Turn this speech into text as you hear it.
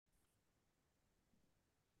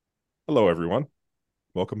Hello, everyone.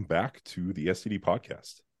 Welcome back to the STD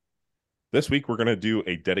podcast. This week, we're going to do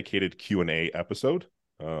a dedicated Q&A episode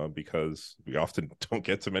because we often don't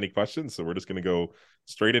get to many questions. So we're just going to go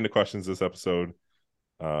straight into questions this episode,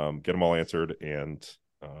 get them all answered, and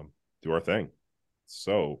do our thing.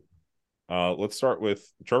 So let's start with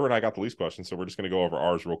Trevor and I got the least questions. So we're just going to go over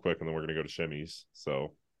ours real quick, and then we're going to go to Shimmy's.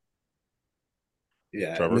 So,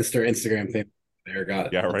 Yeah, Trevor. Mr. Instagram thing there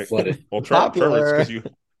got Yeah, right. flooded. Well, Trevor, it's Popular.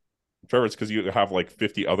 because you have like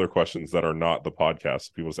 50 other questions that are not the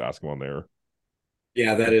podcast. People just ask them on there.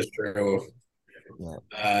 Yeah, that is true.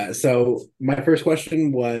 Yeah. So my first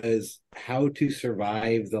question was how to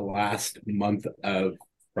survive the last month of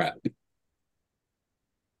prep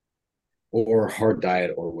or hard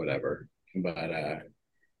diet or whatever. But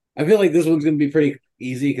I feel like this one's going to be pretty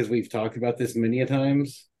easy because we've talked about this many a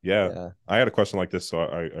times. Yeah, Yeah. I had a question like this, so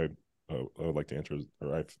I would like to answer,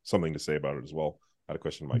 or I have something to say about it as well. I had a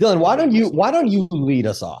question, Mike. Dylan, why don't you lead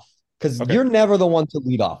us off? Because Okay. you're never the one to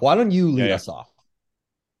lead off. Why don't you Yeah, lead yeah. us off?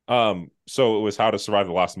 So it was how to survive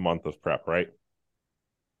the last month of prep, right?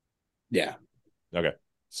 Yeah. Okay.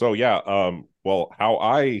 So yeah, well, how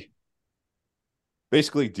I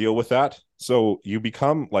basically deal with that. So you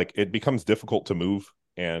become like it becomes difficult to move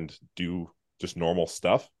and do just normal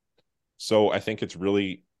stuff. So I think it's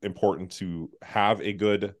really important to have a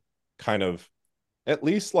good kind of at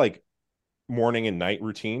least like morning and night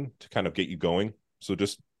routine to kind of get you going. So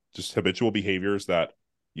just habitual behaviors that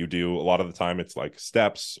you do. A lot of the time it's like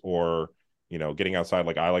steps or getting outside.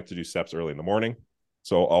 Like I like to do steps early in the morning.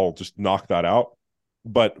 So I'll just knock that out.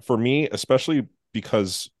 But for me, especially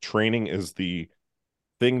because training is the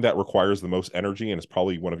thing that requires the most energy and is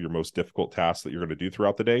probably one of your most difficult tasks that you're going to do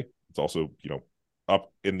throughout the day. It's also,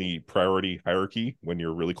 up in the priority hierarchy when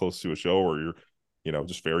you're really close to a show or you're,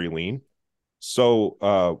 just very lean. So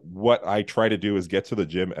what I try to do is get to the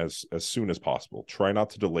gym as soon as possible. Try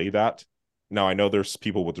not to delay that. Now I know there's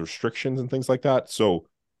people with restrictions and things like that. So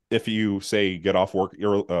if you say get off work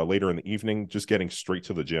later in the evening, just getting straight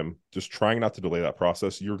to the gym, just trying not to delay that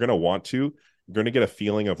process. You're going to want to. You're going to get a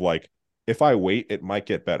feeling of like, if I wait, it might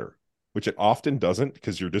get better, which it often doesn't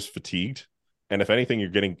because you're just fatigued. And if anything, you're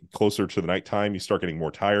getting closer to the nighttime. You start getting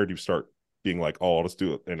more tired. You start being like, oh, I'll just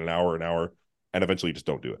do it in an hour, and eventually you just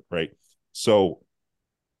don't do it, right? So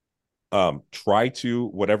try to,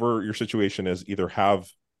 whatever your situation is, either have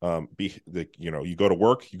you go to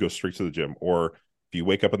work, you go straight to the gym, or if you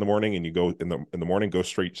wake up in the morning and you go in the morning, go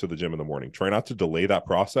straight to the gym in the morning. Try not to delay that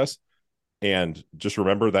process, and just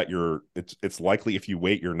remember that it's likely if you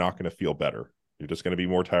wait, you're not going to feel better. You're just going to be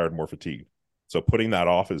more tired, more fatigued. So putting that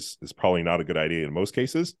off is probably not a good idea in most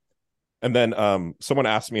cases. And then someone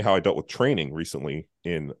asked me how I dealt with training recently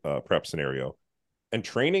in a prep scenario. And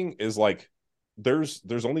training is like there's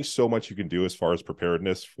only so much you can do as far as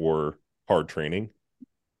preparedness for hard training.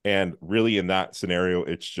 And really in that scenario,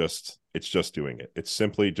 it's just doing it. It's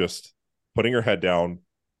simply just putting your head down,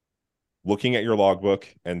 looking at your logbook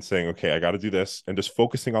and saying, okay, I got to do this, and just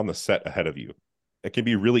focusing on the set ahead of you. It can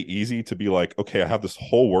be really easy to be like, okay, I have this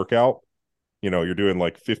whole workout. You're doing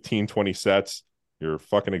like 15, 20 sets. You're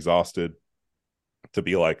fucking exhausted to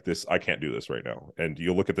be like this. I can't do this right now. And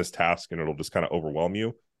you'll look at this task and it'll just kind of overwhelm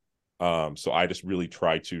you. So I just really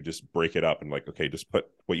try to just break it up and like, okay, just put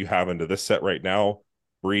what you have into this set right now,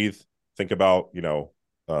 breathe, think about, your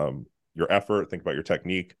effort, think about your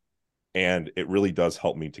technique. And it really does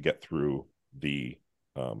help me to get through the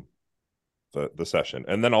um the session.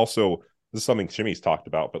 And then also this is something Shimmy's talked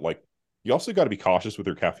about, but like you also got to be cautious with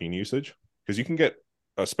your caffeine usage because you can get,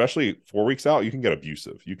 especially 4 weeks out, you can get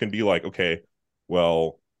abusive. You can be like, okay,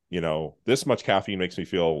 well, this much caffeine makes me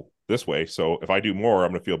feel this way. So if I do more,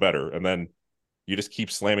 I'm going to feel better. And then you just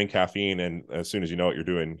keep slamming caffeine. And as soon as you know it, you're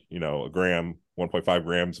doing, a gram, 1.5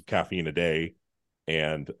 grams of caffeine a day.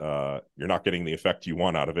 And you're not getting the effect you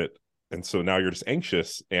want out of it. And so now you're just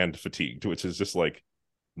anxious and fatigued, which is just like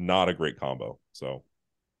not a great combo. So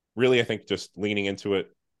really, I think just leaning into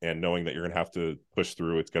it and knowing that you're going to have to push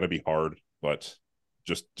through, it's going to be hard, but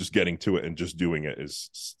just getting to it and just doing it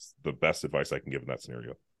is the best advice I can give in that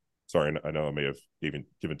scenario. Sorry, I know I may have even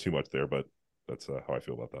given too much there, but that's how I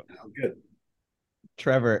feel about that. Oh, good.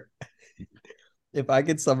 Trevor, if I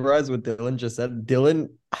could summarize what Dylan just said, Dylan,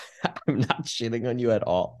 I'm not shitting on you at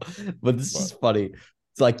all, but this is But funny.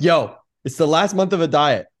 It's like, yo, it's the last month of a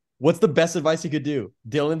diet. What's the best advice you could do?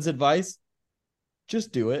 Dylan's advice,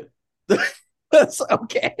 just do it. That's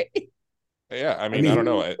okay. yeah, I I mean, I don't mean,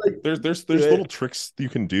 know. Like, There's do little it. tricks you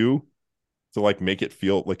can do to like make it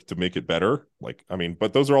feel like to make it better. Like, I mean,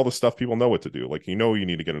 but those are all the stuff people know what to do. Like, you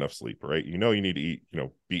need to get enough sleep, right? You need to eat,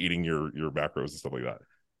 be eating your macros and stuff like that.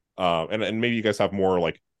 And maybe you guys have more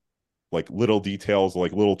like like little details,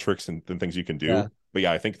 like little tricks and things you can do. Yeah. But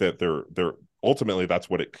yeah, I think that they're ultimately that's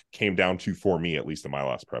what it came down to for me, at least in my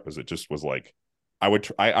last prep, is it just was like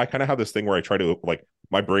I kind of have this thing where I try to like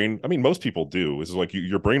my brain, I mean, most people do, is like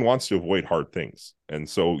your brain wants to avoid hard things. And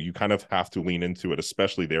so you kind of have to lean into it,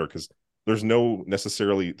 especially there, because there's no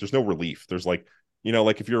relief. There's like,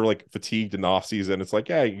 like if you're like fatigued in the off season, it's like,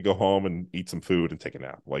 yeah, you can go home and eat some food and take a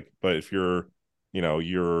nap. Like, but if you're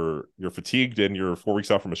fatigued and you're 4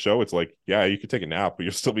 weeks out from a show, it's like, yeah, you could take a nap, but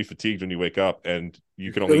you'll still be fatigued when you wake up, and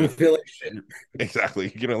you can only feel like shit.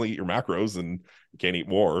 exactly, you can only eat your macros and you can't eat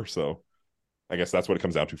more. So I guess that's what it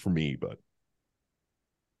comes down to for me. But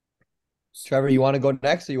Trevor, you want to go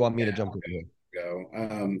next, or you want me to jump in?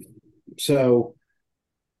 Go. So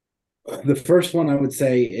the first one I would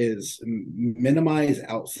say is minimize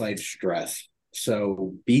outside stress.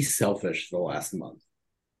 So be selfish the last month.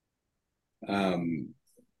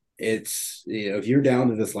 It's, if you're down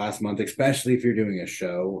to this last month, especially if you're doing a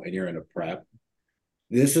show and you're in a prep,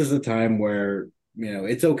 this is the time where,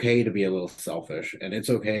 it's okay to be a little selfish, and it's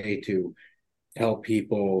okay to tell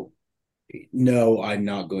people, no, I'm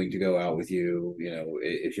not going to go out with you.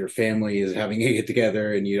 If your family is having a get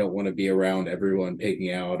together and you don't want to be around everyone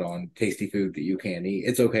picking out on tasty food that you can't eat,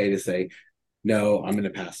 it's okay to say, no, I'm going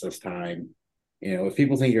to pass this time. If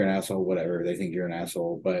people think you're an asshole, whatever, they think you're an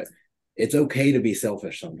asshole, but it's okay to be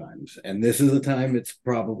selfish sometimes. And this is the time it's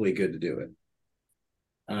probably good to do it.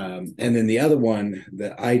 And then the other one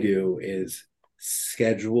that I do is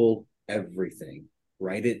schedule everything,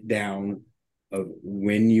 write it down of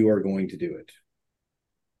when you are going to do it.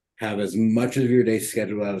 Have as much of your day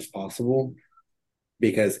scheduled out as possible,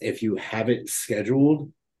 because if you have it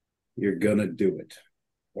scheduled, you're going to do it,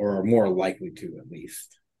 or are more likely to, at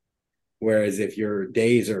least. Whereas if your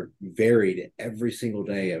days are varied every single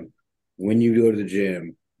day of when you go to the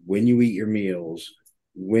gym, when you eat your meals,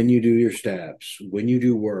 when you do your steps, when you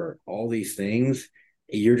do work, all these things,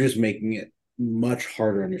 you're just making it much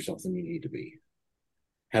harder on yourself than you need to be.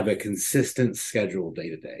 Have a consistent schedule day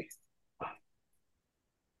to day.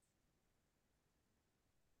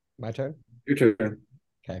 My turn? Your turn.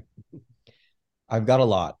 Okay. I've got a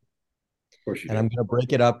lot. Of course you and do. I'm going to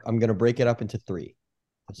break it up. I'm going to break it up into three.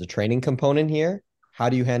 There's a training component here. How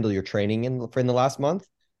do you handle your training in the last month?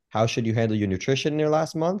 How should you handle your nutrition in your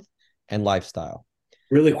last month? And lifestyle.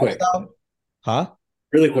 Really quick. Huh?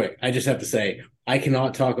 Really quick. I just have to say, I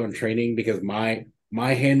cannot talk on training because my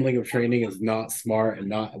handling of training is not smart and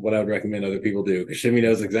not what I would recommend other people do. Because Shimmy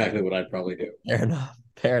knows exactly what I'd probably do. Fair enough.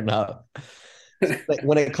 Fair enough.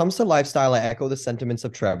 When it comes to lifestyle, I echo the sentiments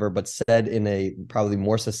of Trevor, but said in a probably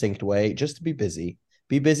more succinct way, just to be busy,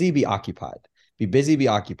 be occupied, be busy, be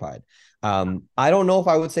occupied. I don't know if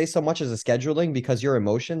I would say so much as a scheduling, because your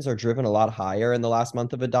emotions are driven a lot higher in the last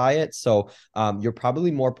month of a diet. So you're probably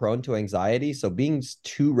more prone to anxiety. So being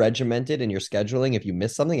too regimented in your scheduling, if you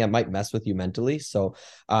miss something, it might mess with you mentally. So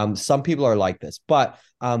some people are like this, but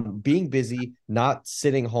being busy, not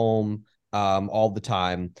sitting home all the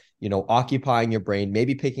time, occupying your brain,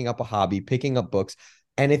 maybe picking up a hobby, picking up books.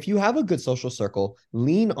 And if you have a good social circle,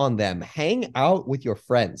 lean on them, hang out with your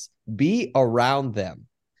friends, be around them.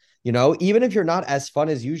 Even if you're not as fun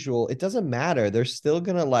as usual, it doesn't matter. They're still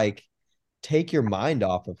going to like take your mind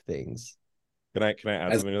off of things. Can I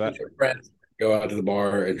add something to that? Your friends go out to the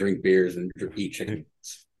bar and drink beers and eat chicken.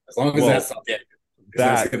 As long as that's not it.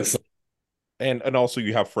 That, and also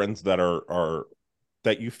you have friends that are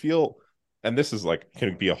that you feel, and this is like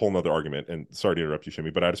can be a whole nother argument, and sorry to interrupt you,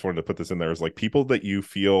 Shimmy, but I just wanted to put this in there, is like people that you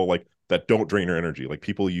feel like that don't drain your energy, like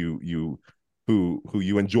people who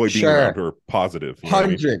you enjoy being around, who are positive.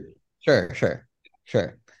 100.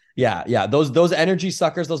 Sure. Yeah. Those energy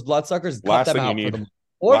suckers, those blood suckers, cut them out for them.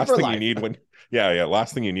 Or last for thing life. you need when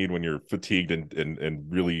last thing you need when you're fatigued and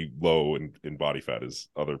really low in body fat is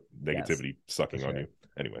other negativity sucking on you.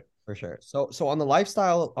 Anyway. For sure. So on the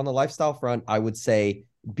lifestyle front, I would say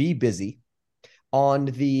be busy. On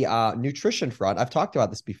the nutrition front, I've talked about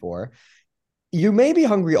this before. You may be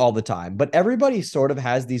hungry all the time, but everybody sort of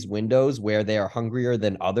has these windows where they are hungrier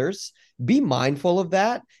than others. Be mindful of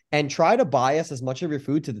that and try to bias as much of your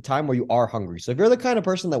food to the time where you are hungry. So if you're the kind of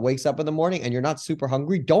person that wakes up in the morning and you're not super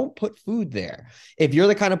hungry, don't put food there. If you're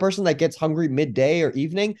the kind of person that gets hungry midday or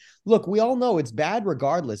evening, look, we all know it's bad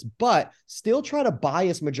regardless, but still try to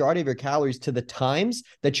bias majority of your calories to the times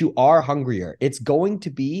that you are hungrier. It's going to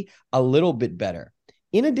be a little bit better.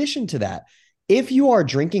 In addition to that, if you are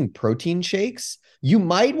drinking protein shakes, you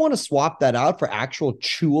might want to swap that out for actual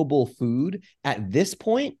chewable food at this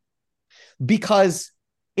point, because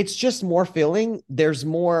it's just more filling. There's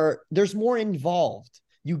more involved.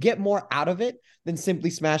 You get more out of it. than simply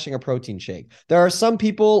smashing a protein shake. There are some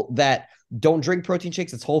people that don't drink protein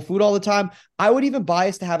shakes. It's whole food all the time. I would even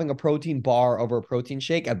bias to having a protein bar over a protein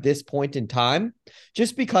shake at this point in time,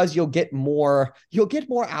 just because you'll get more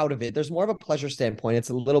out of it. There's more of a pleasure standpoint. It's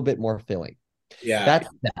a little bit more filling. Yeah. That's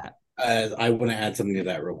that. I want to add something to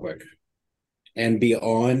that real quick. And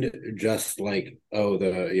beyond just like, oh,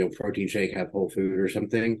 the protein shake have whole food or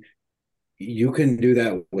something, you can do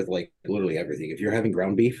that with like literally everything. If you're having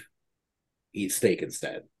ground beef, eat steak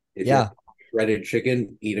instead. If Yeah. you're shredded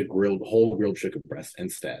chicken, eat a whole grilled chicken breast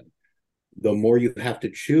instead. The more you have to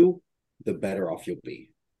chew, the better off you'll be.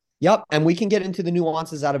 Yep. And we can get into the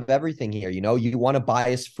nuances out of everything here. You want to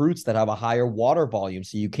bias fruits that have a higher water volume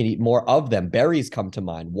so you can eat more of them. Berries come to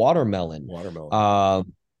mind, watermelon.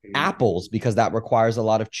 Apples, because that requires a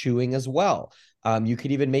lot of chewing as well. You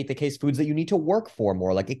could even make the case foods that you need to work for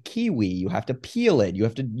more, like a kiwi. You have to peel it. You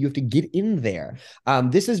have to get in there.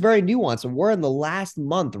 This is very nuanced, and we're in the last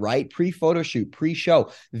month, right? Pre-photo shoot,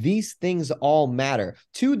 pre-show. These things all matter.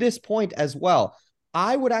 To this point as well,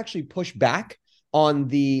 I would actually push back on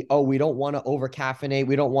the, oh, we don't want to over caffeinate,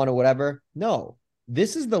 we don't want to whatever. No,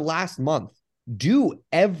 this is the last month. Do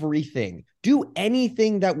everything. Do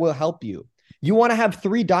anything that will help you. You want to have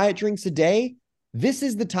 3 diet drinks a day? This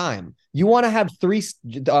is the time. You want to have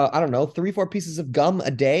 3-4 pieces of gum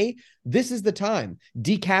a day? This is the time.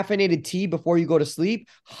 Decaffeinated tea before you go to sleep,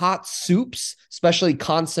 hot soups, especially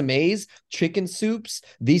consommes, chicken soups.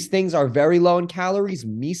 These things are very low in calories.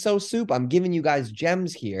 Miso soup, I'm giving you guys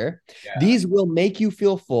gems here. Yeah. These will make you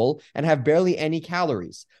feel full and have barely any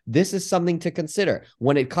calories. This is something to consider.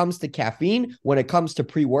 When it comes to caffeine, when it comes to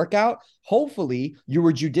pre-workout, hopefully you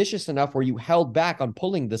were judicious enough where you held back on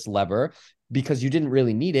pulling this lever because you didn't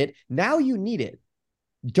really need it. Now you need it.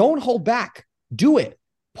 Don't hold back. Do it.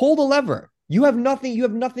 Pull the lever. You have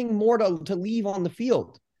nothing more to leave on the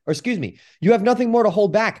field. Or excuse me, you have nothing more to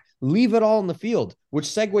hold back. Leave it all on the field, which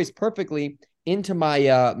segues perfectly into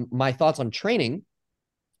my thoughts on training.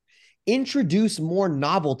 Introduce more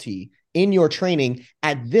novelty in your training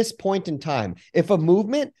at this point in time. If a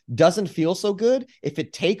movement doesn't feel so good, if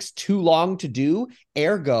it takes too long to do,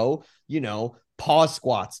 ergo, pause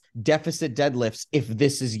squats, deficit deadlifts, if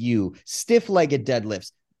this is you, stiff-legged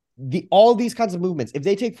deadlifts, all these kinds of movements, if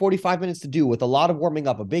they take 45 minutes to do with a lot of warming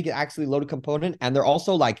up, a big actually loaded component, and they're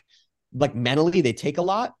also like mentally, they take a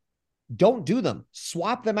lot, don't do them.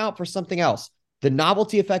 Swap them out for something else. The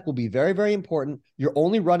novelty effect will be very, very important. You're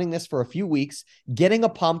only running this for a few weeks. Getting a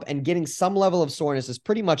pump and getting some level of soreness is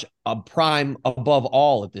pretty much a prime above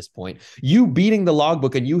all at this point. You beating the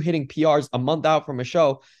logbook and you hitting PRs a month out from a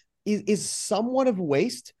show is somewhat of a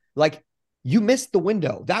waste. Like, you missed the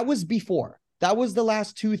window. That was before. That was the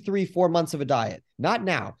last 2, 3, 4 months of a diet. Not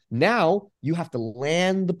now. Now you have to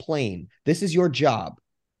land the plane. This is your job.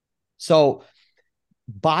 So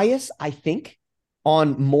bias, I think,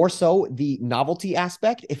 on more so the novelty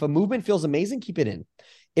aspect. If a movement feels amazing, keep it in.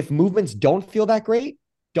 If movements don't feel that great,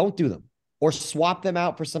 don't do them or swap them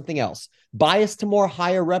out for something else. Bias to more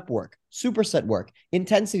higher rep work, superset work,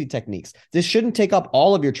 intensity techniques. This shouldn't take up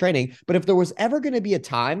all of your training, but if there was ever going to be a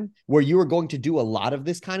time where you were going to do a lot of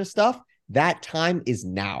this kind of stuff, that time is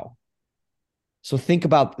now. So think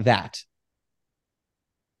about that.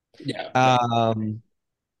 Yeah.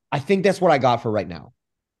 I think that's what I got for right now.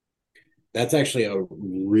 That's actually a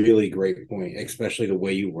really great point, especially the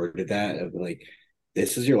way you worded that of like,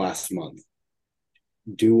 this is your last month.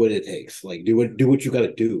 Do what it takes. Like, do what you got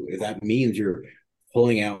to do. If that means you're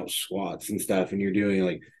pulling out squats and stuff and you're doing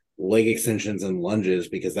like leg extensions and lunges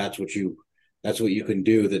because that's what you can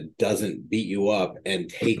do that doesn't beat you up and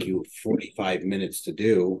take you 45 minutes to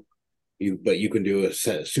do. But you can do a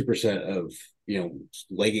superset of,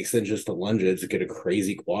 leg extensions to lunges to get a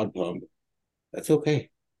crazy quad pump. That's okay.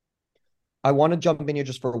 I want to jump in here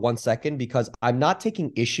just for 1 second because I'm not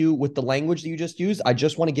taking issue with the language that you just used. I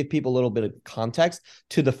just want to give people a little bit of context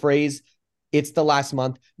to the phrase, it's the last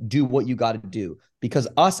month, do what you got to do. Because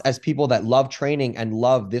us as people that love training and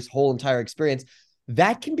love this whole entire experience,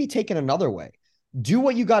 that can be taken another way. Do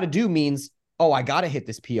what you got to do means, oh, I got to hit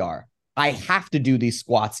this PR. I have to do these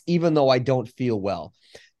squats even though I don't feel well.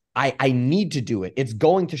 I need to do it. It's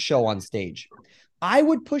going to show on stage. I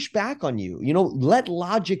would push back on you. Let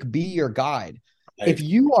logic be your guide. If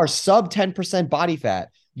you are sub 10% body fat,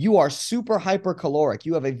 you are super hypercaloric,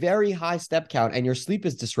 you have a very high step count, and your sleep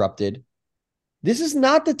is disrupted, this is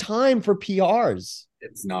not the time for PRs.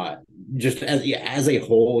 It's not. Just as a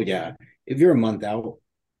whole, yeah. If you're a month out,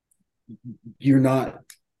 you're not.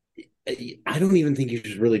 I don't even think you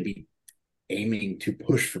should really be aiming to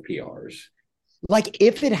push for PRs. Like,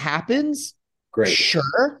 if it happens, great,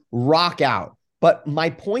 sure, rock out. But my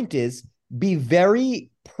point is, Be very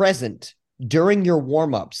present during your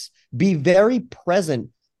warm-ups. Be very present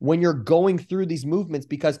when you're going through these movements,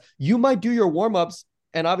 because you might do your warm-ups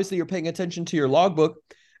and obviously you're paying attention to your logbook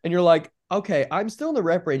and you're like, okay, I'm still in the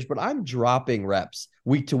rep range, but I'm dropping reps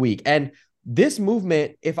week to week. And this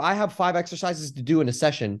movement, if I have 5 exercises to do in a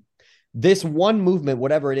session, this one movement,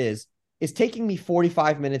 whatever it is taking me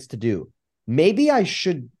 45 minutes to do. Maybe I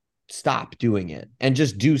should stop doing it and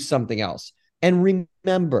just do something else. And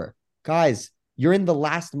remember, guys, you're in the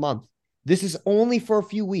last month. This is only for a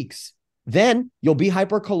few weeks. Then you'll be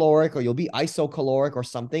hypercaloric or you'll be isocaloric or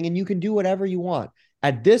something, and you can do whatever you want.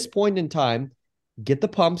 At this point in time, get the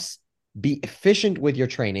pumps, be efficient with your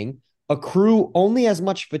training, accrue only as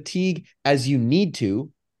much fatigue as you need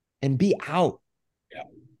to, and be out. Yeah.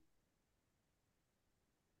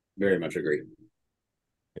 Very much agree.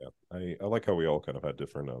 Yeah. I like how we all kind of had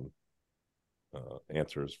different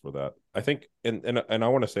answers for that. I think, and I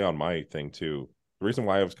want to say on my thing too, the reason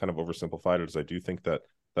why I was kind of oversimplified it is I do think that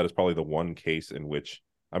is probably the one case in which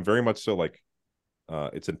I'm very much so like,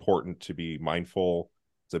 it's important to be mindful.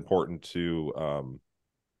 It's important to,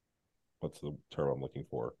 what's the term I'm looking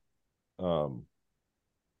for? I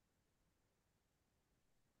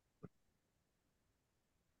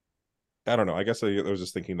don't know. I guess I was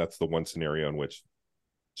just thinking that's the one scenario in which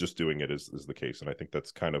just doing it is the case. And I think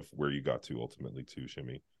that's kind of where you got to ultimately too,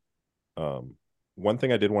 Shimmy. One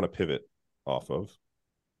thing I did want to pivot off of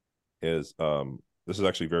is, this is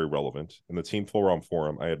actually very relevant. In the Team Full ROM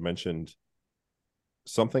forum, I had mentioned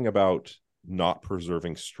something about not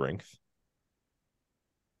preserving strength.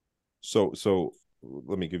 So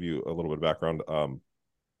let me give you a little bit of background.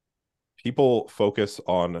 People focus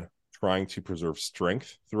on trying to preserve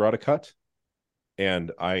strength throughout a cut.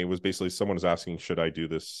 And I was basically, someone was asking, should I do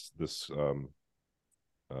this, it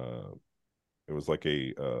was like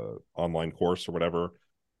a online course or whatever.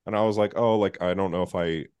 And I was like, oh, like, I don't know if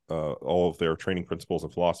I, all of their training principles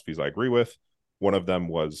and philosophies I agree with. One of them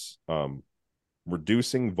was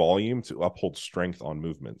reducing volume to uphold strength on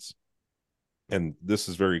movements. And this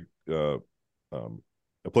is very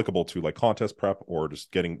applicable to like contest prep or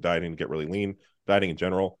just dieting to get really lean. Dieting in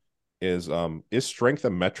general is strength a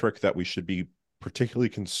metric that we should be particularly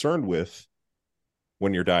concerned with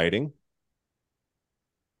when you're dieting?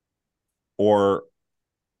 Or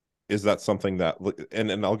is that something that,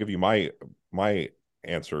 and I'll give you my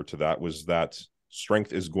answer to that, was that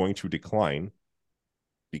strength is going to decline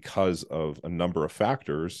because of a number of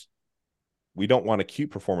factors. We don't want acute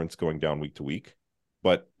performance going down week to week,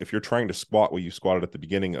 but if you're trying to squat what you squatted at the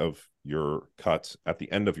beginning of your cut at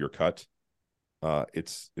the end of your cut,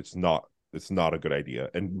 it's not a good idea.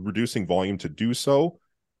 And reducing volume to do so,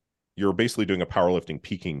 you're basically doing a powerlifting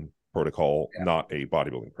peaking protocol, not a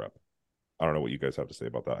bodybuilding prep. I don't know what you guys have to say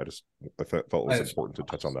about that. I felt it was important to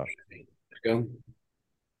touch on that. Go.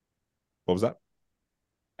 What was that?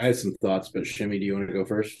 I had some thoughts, but Shimmy, do you want to go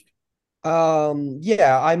first?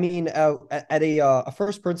 Yeah, I mean, at a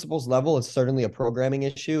first principles level, it's certainly a programming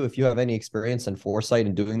issue. If you have any experience and foresight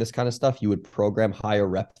in doing this kind of stuff, you would program higher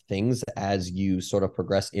rep things as you sort of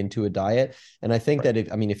progress into a diet. And I think that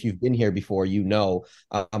if you've been here before, you know,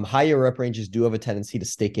 higher rep ranges do have a tendency to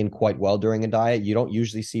stick in quite well during a diet. You don't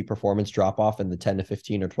usually see performance drop off in the 10 to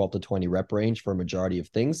 15 or 12 to 20 rep range for a majority of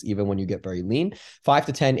things, even when you get very lean. 5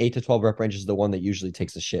 to 10, 8 to 12 rep range is the one that usually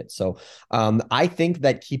takes a shit. So I think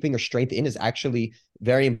that keeping a strength in is actually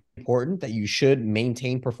very important, that you should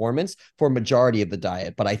maintain performance for a majority of the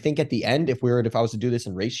diet. But I think at the end, if I was to do this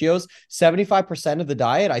in ratios, 75% of the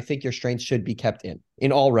diet, I think your strength should be kept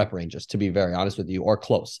in all rep ranges, to be very honest with you, or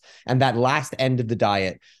close. And that last end of the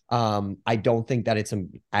diet, I don't think that it's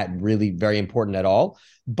really very important at all.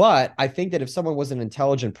 But I think that if someone was an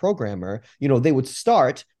intelligent programmer, they would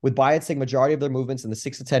start with biasing majority of their movements in the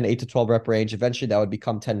 6 to 10, 8 to 12 rep range. Eventually that would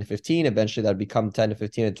become 10 to 15. Eventually that would become 10 to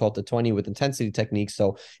 15 and 12 to 20 with intensity techniques.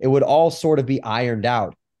 So it would all sort of be ironed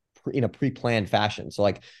out in a pre-planned fashion. So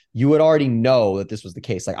like you would already know that this was the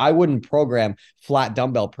case. Like I wouldn't program flat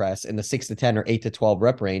dumbbell press in the 6 to 10 or 8 to 12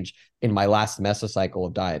 rep range in my last mesocycle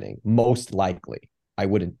of dieting. Most likely I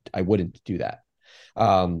wouldn't do that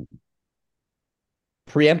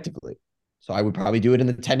preemptively. So I would probably do it in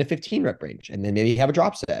the 10 to 15 rep range and then maybe have a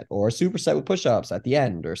drop set or a superset with push-ups at the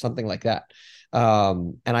end or something like that.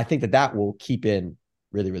 And I think that will keep in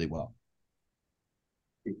really, really well.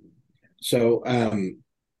 So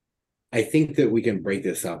I think that we can break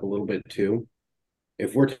this up a little bit too.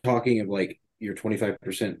 If we're talking of like your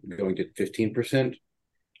 25% going to 15%,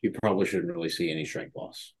 you probably shouldn't really see any strength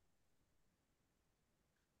loss.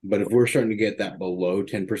 But if we're starting to get that below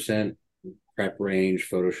 10% prep range,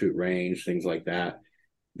 photo shoot range, things like that,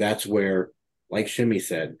 that's where, like Shimmy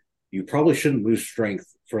said, you probably shouldn't lose strength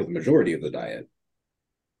for the majority of the diet,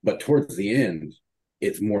 but towards the end,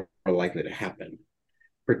 it's more likely to happen,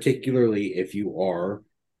 particularly if you are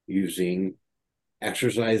using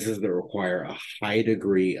exercises that require a high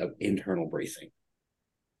degree of internal bracing.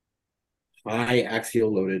 High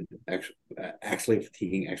axial loaded, axially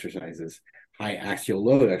fatiguing exercises, high axial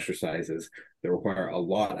load exercises that require a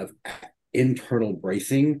lot of internal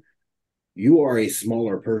bracing. You are a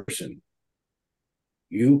smaller person.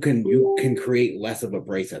 You can create less of a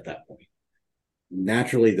brace at that point.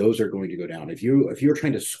 Naturally, those are going to go down. If you're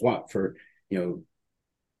trying to squat for 5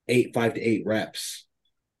 to 8 reps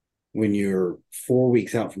when you're 4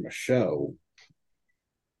 weeks out from a show,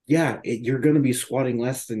 you're going to be squatting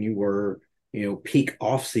less than you were, peak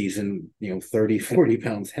off season, 30, 40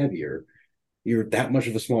 pounds heavier. You're that much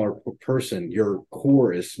of a smaller person. Your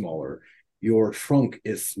core is smaller. Your trunk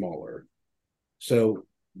is smaller. So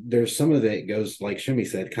there's some of it goes, like Shimmy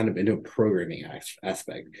said, kind of into a programming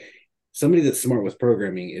aspect. Somebody that's smart with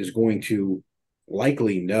programming is going to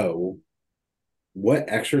likely know what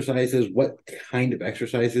kind of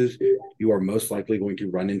exercises you are most likely going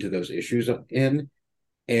to run into those issues in,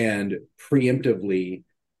 and preemptively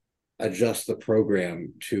adjust the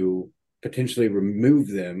program to potentially remove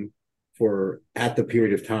them for at the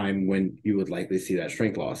period of time when you would likely see that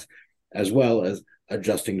strength loss, as well as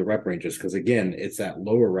adjusting the rep ranges. Because again, it's that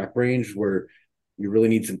lower rep range where you really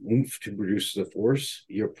need some oomph to produce the force.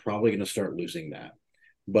 You're probably going to start losing that.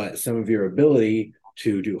 But some of your ability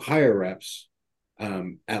to do higher reps,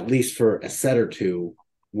 at least for a set or two,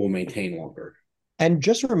 will maintain longer. And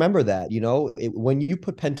just remember that, when you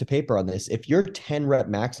put pen to paper on this, if your 10 rep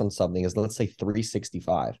max on something is, let's say,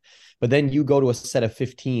 365, but then you go to a set of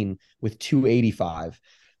 15 with 285,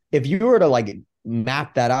 if you were to like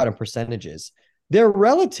map that out in percentages, they're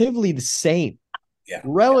relatively the same. Yeah.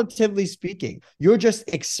 Relatively speaking, you're just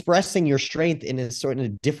expressing your strength in a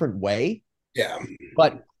different way. Yeah.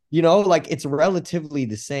 But like it's relatively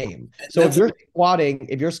the same. So if you're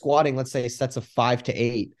squatting, let's say sets of 5 to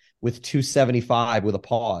 8 with 275 with a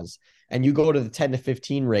pause, and you go to the 10 to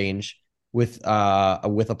 15 range with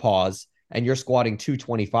a pause, and you're squatting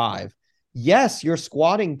 225, yes, you're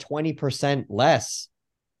squatting 20% less,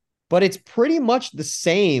 but it's pretty much the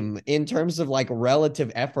same in terms of like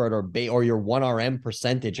relative effort or your 1RM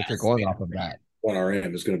percentage if you're going off of that.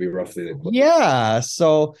 1RM is going to be roughly the equivalent. Yeah.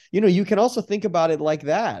 So, you can also think about it like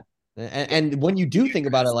that. And when you do think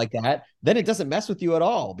about it like that, then it doesn't mess with you at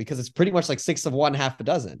all, because it's pretty much like 6 of one, half a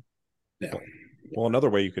dozen. Yeah. Well,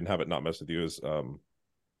 another way you can have it not mess with you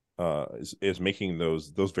is making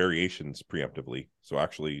those variations preemptively. So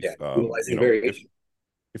actually, if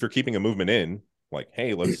you're keeping a movement in, like,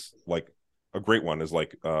 hey, let's like a great one is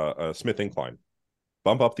like a Smith incline,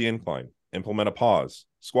 bump up the incline, implement a pause,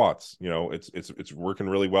 squats. It's working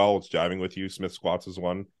really well. It's jiving with you. Smith squats is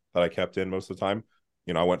one that I kept in most of the time.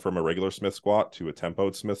 I went from a regular Smith squat to a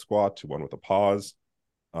tempoed Smith squat to one with a pause,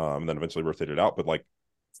 and then eventually rotated out. But like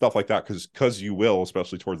stuff like that, because you will,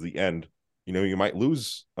 especially towards the end, you might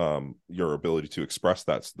lose your ability to express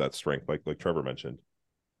that strength, like Trevor mentioned.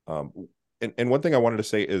 And one thing I wanted to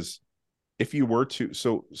say is, if you were to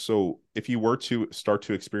start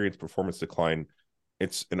to experience performance decline,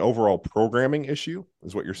 it's an overall programming issue,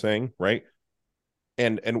 is what you're saying, right?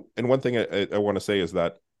 And one thing I want to say is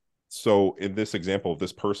that, so in this example of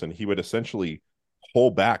this person, he would essentially pull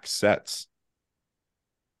back sets.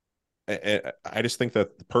 I just think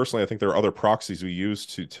that personally, I think there are other proxies we use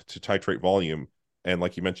to titrate volume. And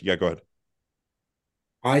like you mentioned, yeah, go ahead.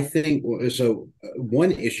 I think so.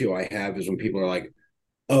 One issue I have is when people are like,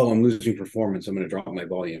 "Oh, I'm losing performance, I'm going to drop my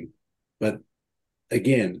volume." But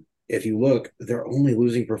again, if you look, they're only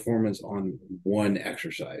losing performance on one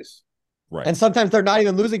exercise. Right. And sometimes they're not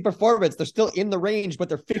even losing performance. They're still in the range, but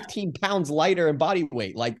they're 15 pounds lighter in body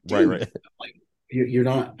weight. Like, dude. Right. Like, you're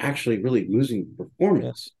not actually really losing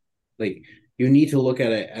performance. Yeah. Like, you need to look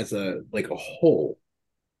at it as a whole,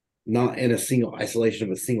 not in a single isolation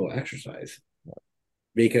of a single exercise.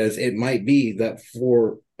 Because it might be that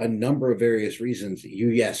for a number of various reasons,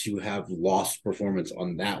 you have lost performance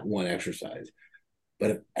on that one exercise.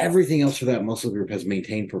 But if everything else for that muscle group has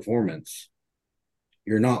maintained performance,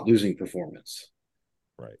 you're not losing performance.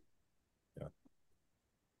 Right. Yeah.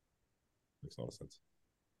 Makes a lot of sense.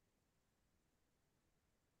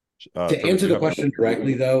 To answer the question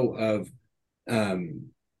directly, though, of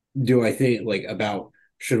do I think about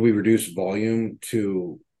should we reduce volume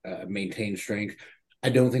to maintain strength? I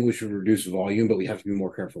don't think we should reduce volume, but we have to be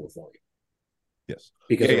more careful with volume. Yes.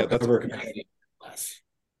 Because capacity less.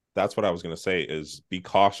 That's what I was going to say, is be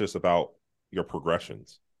cautious about your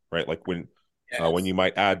progressions, right? Like when you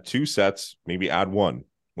might add 2 sets, maybe add 1.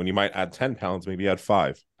 When you might add 10 pounds, maybe add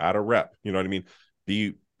 5, add a rep. You know what I mean?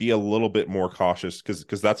 Be a little bit more cautious,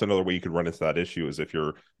 because that's another way you could run into that issue, is if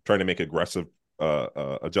you're trying to make aggressive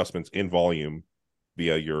adjustments in volume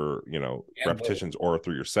via your, repetitions or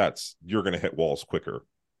through your sets, you're going to hit walls quicker.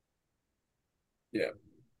 Yeah.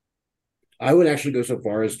 I would actually go so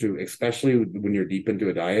far as to, especially when you're deep into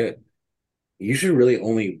a diet, you should really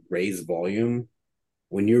only raise volume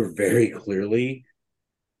when you're very clearly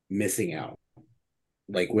missing out.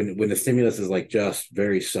 Like when the stimulus is like just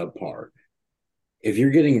very subpar. If you're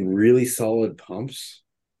getting really solid pumps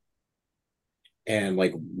and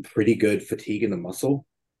like pretty good fatigue in the muscle,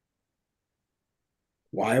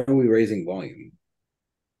 why are we raising volume?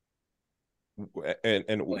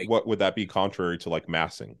 And like, what would that be contrary to like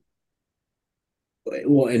massing?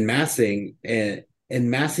 Well, in massing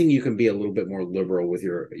you can be a little bit more liberal with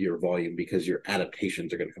your volume because your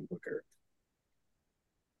adaptations are going to come quicker.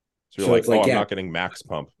 So you're like, I'm not getting max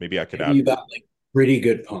pump. Maybe I could add. You got like pretty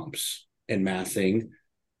good pumps in massing,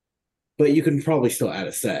 but you can probably still add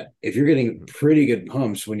a set. If you're getting pretty good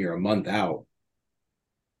pumps when you're a month out,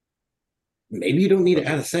 maybe you don't need to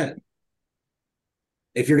add a set.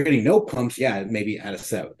 If you're getting no pumps, yeah, maybe add a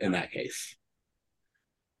set in that case.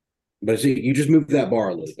 But you just move that bar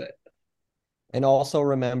a little bit. And also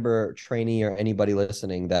remember, trainee or anybody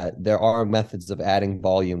listening, that there are methods of adding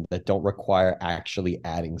volume that don't require actually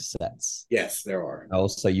adding sets. Yes, there are.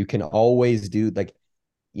 So you can always do, like,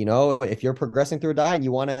 if you're progressing through a diet and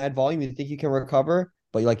you want to add volume, you think you can recover,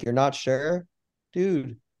 but you're not sure,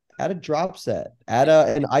 dude, add a drop set, add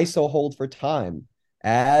an ISO hold for time,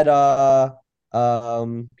 add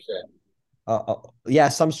some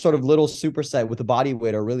sort of little superset with a body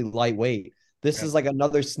weight or really lightweight. This is like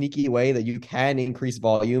another sneaky way that you can increase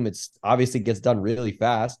volume. It's obviously gets done really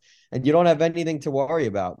fast, and you don't have anything to worry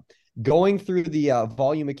about. Going through the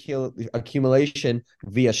volume accumulation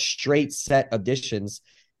via straight set additions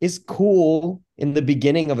is cool in the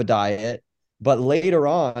beginning of a diet, but later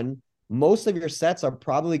on, most of your sets are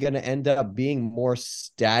probably going to end up being more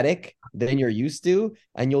static than you're used to,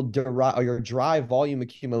 and you'll drive volume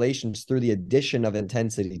accumulations through the addition of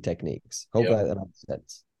intensity techniques. Hope that makes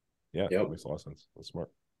sense. Yeah, that makes a lot of sense. That's smart.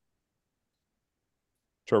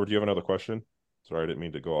 Trevor, do you have another question? Sorry, I didn't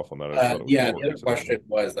mean to go off on that. The other question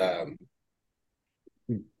was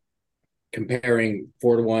comparing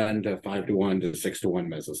 4-to-1 to 5-to-1 to 6-to-1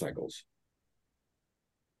 mesocycles.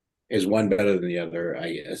 Is one better than the other?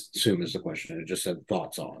 I assume is the question. It just said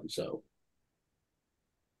thoughts on. So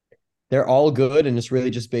they're all good, and it's really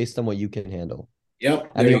just based on what you can handle.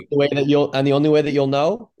 Yep. And the only way that you'll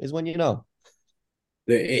know is when you know.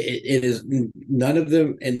 It is none of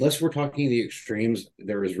them, unless we're talking the extremes,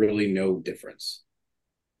 there is really no difference.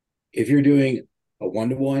 If you're doing a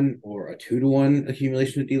 1-to-1 or a 2-to-1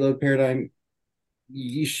 accumulation to deload paradigm,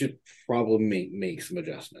 you should probably make some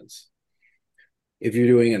adjustments. If you're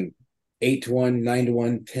doing an 8-to-1,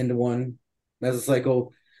 9-to-1, 10-to-1 mesocycle,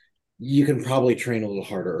 you can probably train a little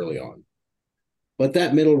harder early on. But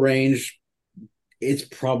that middle range, it's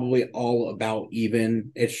probably all about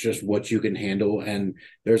even. It's just what you can handle, and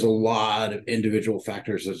there's a lot of individual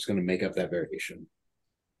factors that's going to make up that variation.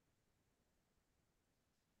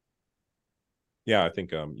 Yeah, I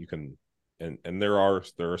think you can, and there are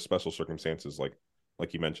special circumstances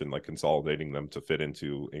like you mentioned, like consolidating them to fit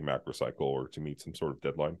into a macro cycle or to meet some sort of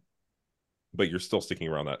deadline. But you're still sticking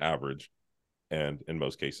around that average, and in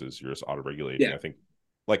most cases, you're just auto-regulating. Yeah. I think,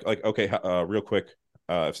 like okay, real quick,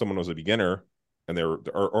 if someone was a beginner and they're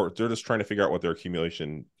just trying to figure out what their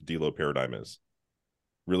accumulation deload paradigm is,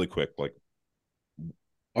 really quick, like,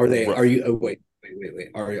 are they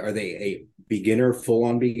a beginner,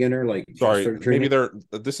 full-on beginner? Like, sorry, maybe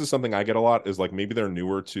this is something I get a lot, is like maybe they're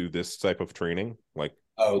newer to this type of training, like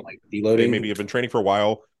deloading. They maybe have been training for a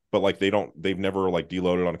while, but like they've never like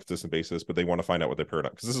deloaded on a consistent basis, but they want to find out what their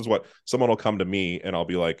paradigm, because this is what someone will come to me and I'll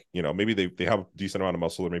be like, maybe they have a decent amount of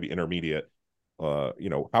muscle or maybe intermediate.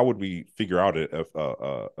 How would we figure out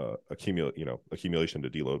accumulation to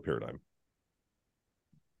deload paradigm?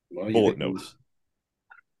 Bullet notes.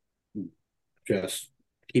 Just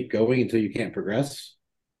keep going until you can't progress.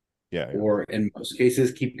 Yeah. Or in most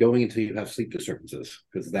cases, keep going until you have sleep disturbances,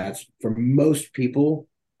 because that's, for most people,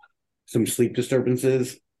 some sleep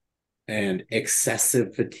disturbances and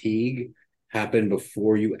excessive fatigue happen right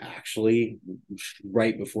before you actually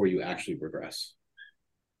progress.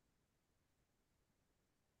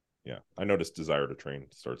 Yeah, I noticed desire to train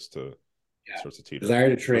starts to teeter.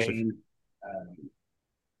 Desire to train,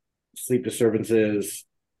 sleep disturbances,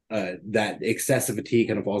 that excessive fatigue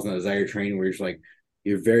kind of falls on the desire to train, where you're just like,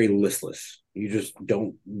 you're very listless. You just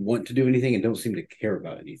don't want to do anything and don't seem to care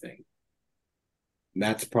about anything.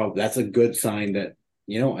 that's a good sign that,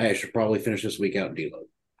 I should probably finish this week out and deload.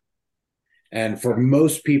 And for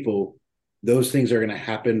most people, those things are going to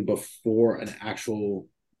happen before an actual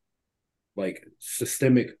like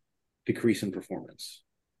systemic decrease in performance.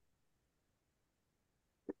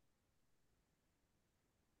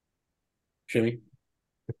 Jimmy?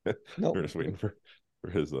 No, We're just waiting for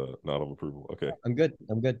his nod of approval. Okay, I'm good.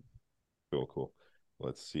 I'm good. cool.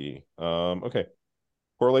 Let's see. Okay.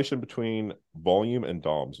 Correlation between volume and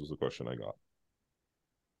DOMs was the question I got.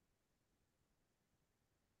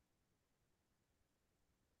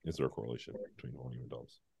 Is there a correlation between volume and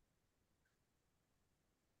DOMs?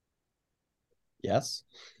 Yes.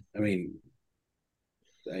 I mean,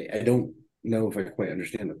 I don't know if I quite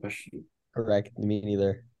understand the question. Correct. Me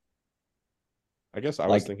neither. I guess I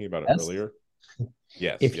was Like, thinking about it yes. earlier.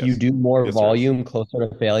 Yes, If you yes. do more Yes, there is. volume closer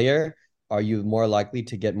to failure, are you more likely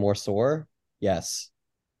to get more sore? Yes.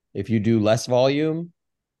 If you do less volume,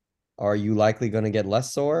 are you likely going to get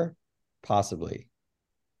less sore? Possibly.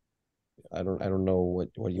 I don't know what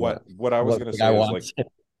you want. What I was What gonna the guy say is like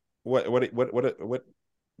wants. what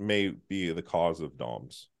may be the cause of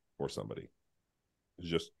DOMs for somebody? Is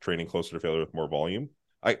just training closer to failure with more volume.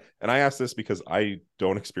 I ask this because I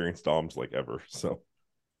don't experience DOMs like ever. So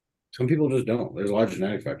Some people just don't. There's a lot of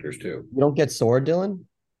genetic factors too. You don't get sore, Dylan?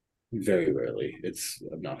 Very rarely. It's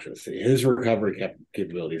obnoxious. His recovery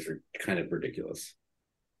capabilities are kind of ridiculous.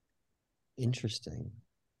 Interesting.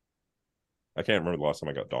 I can't remember the last time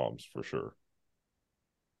I got DOMs for sure.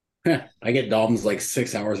 I get DOMs like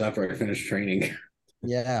 6 hours after I finish training.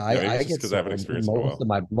 Yeah, Yeah, maybe I it's just get because I haven't sore in experienced it in a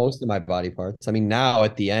while. most of my body parts. I mean, now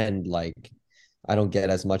at the end, like I don't get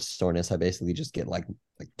as much soreness. I basically just get like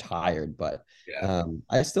tired, but Yeah.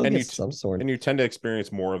 I still And get some soreness. and you tend to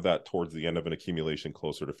experience more of that towards the end of an accumulation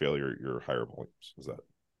closer to failure, your higher volumes. Is that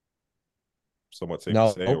somewhat safe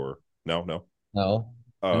to say, No, or no? No. no,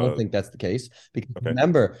 I don't Uh, think that's the case. Because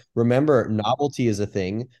okay. remember, novelty is a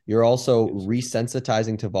thing. You're also Yes.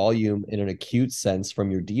 resensitizing to volume in an acute sense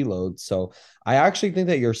from your deload. So I actually think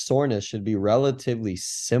that your soreness should be relatively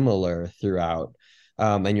similar throughout.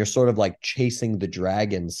 And you're sort of like chasing the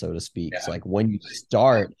dragon, so to speak. Yeah. So like when you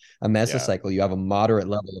start a Yeah. mesocycle, you have a moderate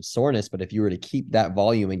level of soreness, but if you were to keep that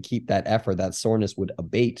volume and keep that effort, that soreness would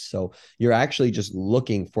abate. So you're actually just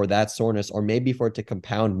looking for that soreness or maybe for it to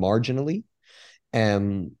compound marginally.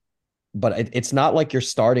 Um, but it's not like you're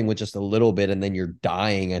starting with just a little bit and then you're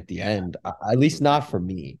dying at the end. At least not for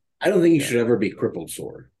me. I don't think you Yeah. should ever be crippled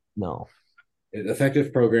sore. No.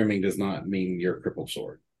 Effective programming does not mean you're crippled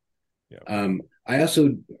sore. Yeah.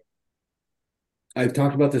 I've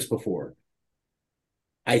talked about this before.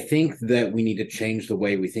 I think that we need to change the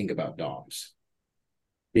way we think about DOMs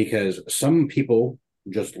because some people,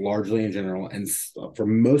 just largely in general, and for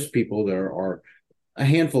most people, there are a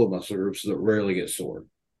handful of muscle groups that rarely get sore.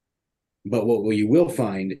 But what you will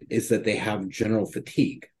find is that they have general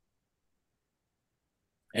fatigue.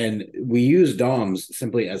 And we use DOMs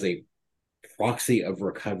simply as a proxy of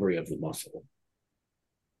recovery of the muscle.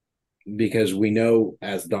 Because we know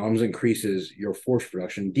as DOMs increases, your force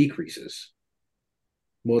production decreases.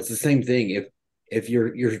 Well, it's the same thing if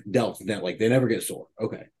your delts like they never get sore.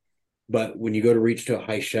 Okay. But when you go to reach to a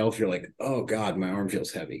high shelf, you're like, oh God, my arm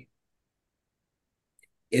feels heavy.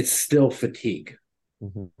 It's still fatigue.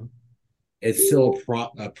 Mm-hmm. It's still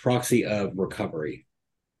a proxy of recovery.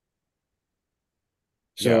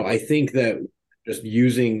 So Yeah. I think that just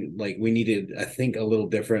using like we needed, I think a little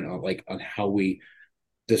different on like on how we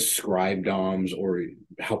describe DOMs or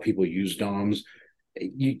how people use DOMs.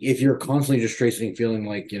 If you're constantly just tracing, feeling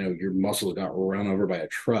like your muscles got run over by a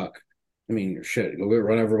truck, I mean, shit, go get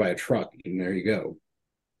run over by a truck, and there you go.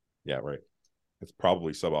 Yeah. Right. It's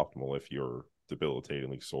probably suboptimal if you're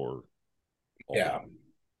debilitatingly sore all Yeah. day.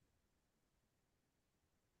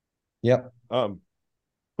 Yep.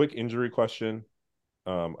 Quick injury question.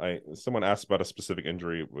 Someone asked about a specific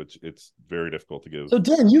injury, which it's very difficult to give. So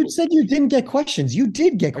Dan, you said you didn't get questions. You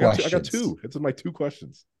did get questions. I got two. It's in my two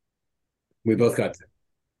questions. We both got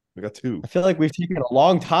I got two. I feel like we've taken a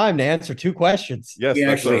long time to answer two questions. Yes, we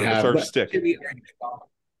that's actually our have. stick.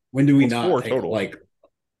 When do we It's not four take total. like?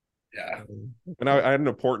 Yeah. And I had an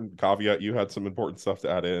important caveat. You had some important stuff to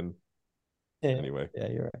add in. Yeah. Anyway. Yeah,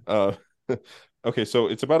 you're right. Okay, so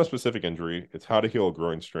it's about a specific injury. It's how to heal a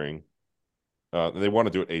groin strain. They want to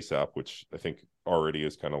do it ASAP, which I think already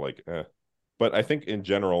is kind of like, eh. But I think in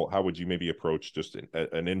general, how would you maybe approach just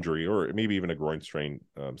an injury or maybe even a groin strain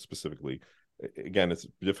specifically? Again, it's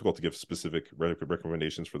difficult to give specific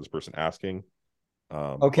recommendations for this person asking.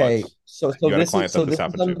 Okay, But so you had a this is client that this this is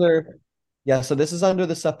happened to. under Yeah, so this is under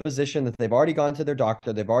the supposition that they've already gone to their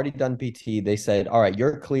doctor, they've already done PT. They said, all right,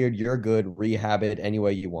 you're cleared, you're good, rehab it any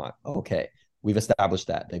way you want. Okay, we've established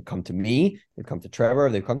that. They've come to me, they've come to Trevor,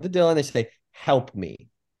 they've come to Dylan, they say, help me.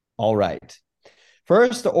 All right.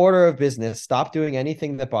 First order of business, stop doing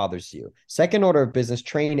anything that bothers you. Second order of business,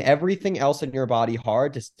 train everything else in your body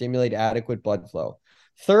hard to stimulate adequate blood flow.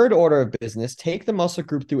 Third order of business, take the muscle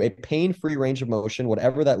group through a pain-free range of motion,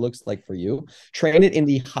 whatever that looks like for you. Train it in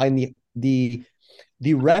the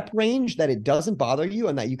rep range that it doesn't bother you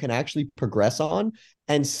and that you can actually progress on,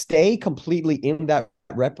 and stay completely in that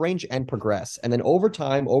rep range and progress. And then over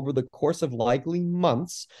time, over the course of likely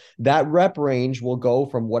months, that rep range will go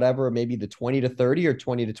from whatever, maybe the 20 to 30 or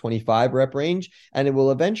 20 to 25 rep range. And it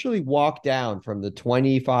will eventually walk down from the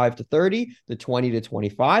 25 to 30, the 20 to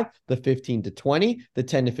 25, the 15 to 20, the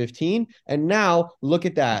 10 to 15. And now look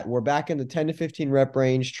at that. We're back in the 10 to 15 rep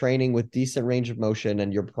range, training with decent range of motion,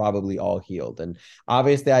 and you're probably all healed. And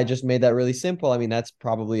obviously, I just made that really simple. I mean, that's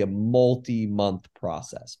probably a multi-month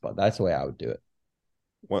process, but that's the way I would do it.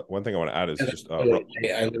 One thing I want to add is just I literally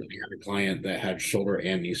had a client that had shoulder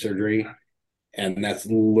and knee surgery, and that's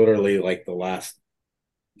literally like the last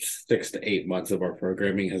 6 to 8 months of our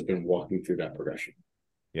programming has been walking through that progression.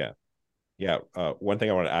 yeah. Yeah. One thing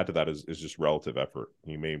I want to add to that is just relative effort.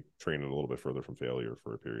 You may train it a little bit further from failure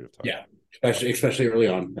for a period of time. Yeah, especially early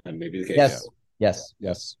on, that may be the case. Yes. Yes.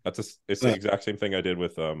 Yes. It's the exact same thing I did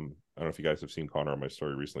with I don't know if you guys have seen Connor on my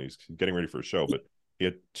story recently. He's getting ready for a show, but he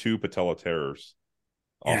had 2 patella tears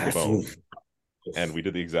off the bone. And we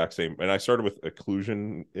did the exact same. And I started with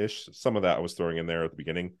occlusion-ish. Some of that I was throwing in there at the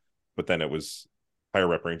beginning, but then it was higher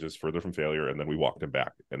rep ranges further from failure, and then we walked him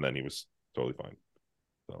back, and then he was totally fine.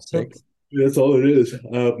 So That's all it is.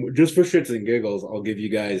 Just for shits and giggles, I'll give you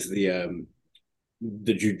guys the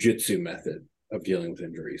jujitsu method of dealing with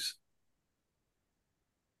injuries.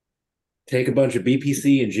 Take a bunch of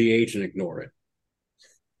BPC and GH and ignore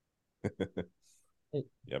it.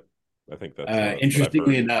 Yep. I think that's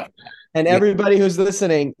interestingly enough. And everybody who's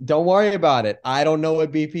listening, don't worry about it. I don't know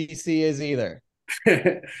what BPC is either.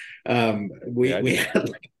 We had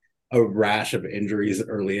like a rash of injuries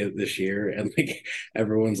earlier this year, and like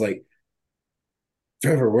everyone's like,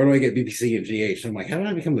 Trevor, where do I get BPC and GH? I'm like, how did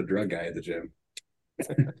I become the drug guy at the gym?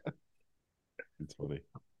 It's funny.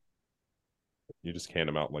 You just hand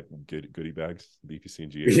them out like goodie bags, BPC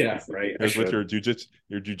and GH. Yeah, right. As with your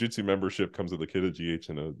jujitsu membership comes with a kit of GH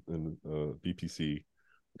and a BPC.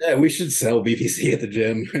 Yeah, we should sell BPC at the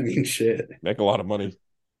gym. I mean, shit. Make a lot of money.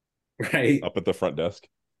 Right. Up at the front desk.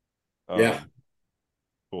 Yeah.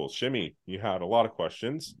 Cool. Shimmy, you had a lot of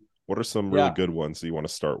questions. What are some really good ones that you want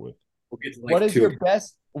to start with? We'll get to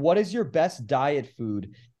what is your best diet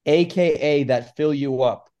food, aka that fill you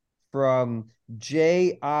up? From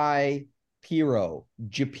J.I. Japiro.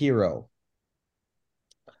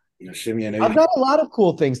 Shimmy, I've got a lot of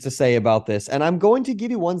cool things to say about this, and I'm going to give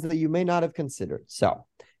you ones that you may not have considered. So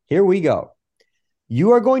here we go.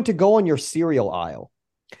 You are going to go on your cereal aisle,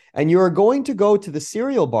 and you are going to go to the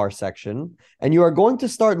cereal bar section, and you are going to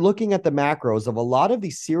start looking at the macros of a lot of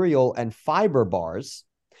these cereal and fiber bars,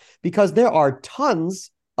 because there are tons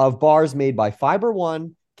of bars made by Fiber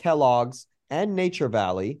One, Kellogg's, and Nature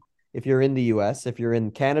Valley. If you're in the US, if you're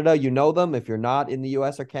in Canada, you know them. If you're not in the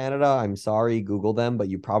US or Canada, I'm sorry, Google them, but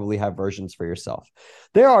you probably have versions for yourself.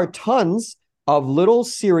 There are tons of little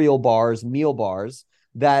cereal bars, meal bars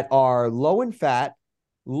that are low in fat,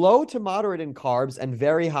 low to moderate in carbs, and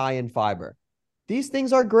very high in fiber. These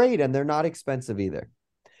things are great, and they're not expensive either.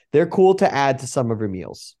 They're cool to add to some of your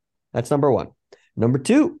meals. That's number one. Number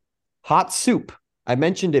two, hot soup. I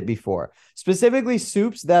mentioned it before. Specifically,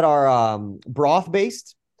 soups that are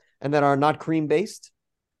broth-based and that are not cream-based.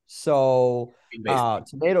 So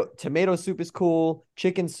tomato soup is cool.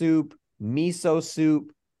 Chicken soup, miso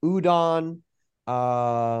soup, udon,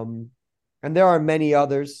 and there are many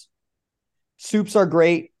others. Soups are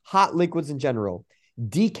great. Hot liquids in general.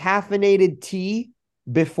 Decaffeinated tea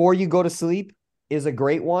before you go to sleep is a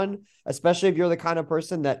great one, especially if you're the kind of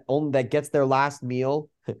person that gets their last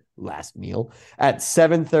meal at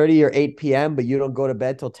 7:30 or 8 p.m., but you don't go to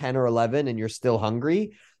bed till 10 or 11 and you're still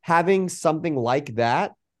hungry. Having something like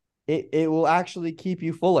that, it will actually keep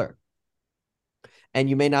you fuller. And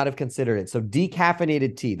you may not have considered it. So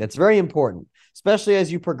decaffeinated tea, that's very important, especially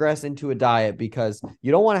as you progress into a diet, because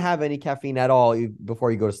you don't want to have any caffeine at all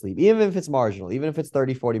before you go to sleep, even if it's marginal, even if it's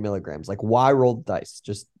 30, 40 milligrams. Like, why roll the dice?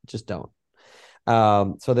 Just don't.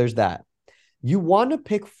 So there's that. You want to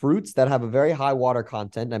pick fruits that have a very high water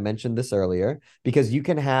content. I mentioned this earlier, because you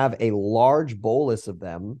can have a large bolus of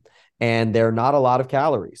them and they're not a lot of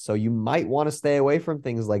calories. So you might want to stay away from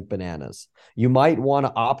things like bananas. You might want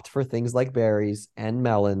to opt for things like berries and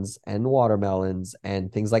melons and watermelons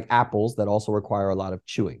and things like apples that also require a lot of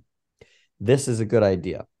chewing. This is a good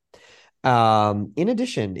idea. In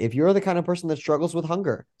addition, if you're the kind of person that struggles with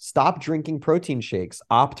hunger, stop drinking protein shakes,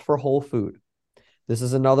 opt for whole food. This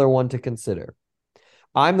is another one to consider.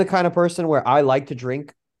 I'm the kind of person where I like to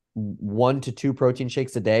drink 1 to 2 protein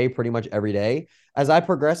shakes a day, pretty much every day. As I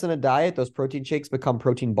progress in a diet, those protein shakes become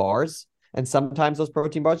protein bars. And sometimes those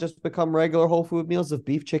protein bars just become regular whole food meals of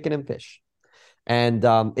beef, chicken, and fish. And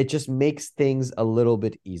it just makes things a little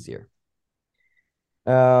bit easier.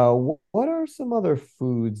 What are some other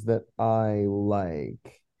foods that I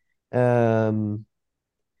like? When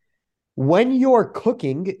you're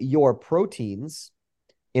cooking your proteins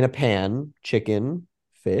in a pan, chicken,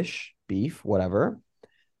 fish, beef, whatever,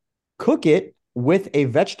 cook it with a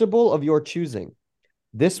vegetable of your choosing.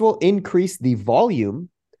 This will increase the volume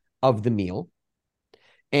of the meal,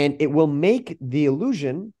 and it will make the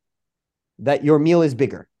illusion that your meal is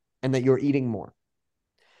bigger and that you're eating more.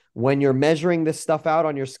 When you're measuring this stuff out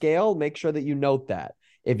on your scale, make sure that you note that.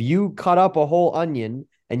 If you cut up a whole onion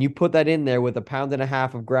and you put that in there with 1.5 pounds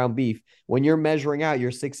of ground beef, when you're measuring out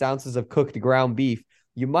your 6 ounces of cooked ground beef,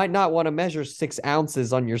 you might not want to measure 6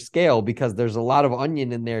 ounces on your scale because there's a lot of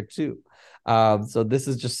onion in there too. So this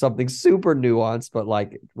is just something super nuanced, but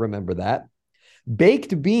like, remember that.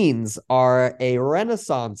 Baked beans are a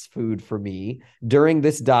renaissance food for me during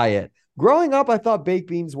this diet. Growing up, I thought baked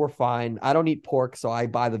beans were fine. I don't eat pork, so I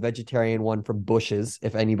buy the vegetarian one from Bush's.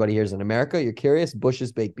 If anybody here's in America, you're curious,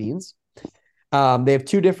 Bush's baked beans. They have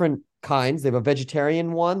 2 different kinds. They have a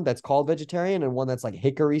vegetarian one that's called vegetarian and one that's like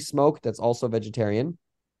hickory smoked that's also vegetarian.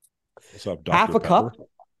 What's up, Half Dr. a Pepper? cup.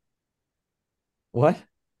 What?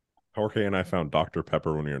 Jorge and I found Dr.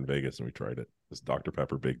 Pepper when we were in Vegas and we tried it. It's Dr.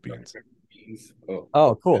 Pepper baked beans.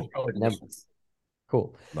 Oh, cool.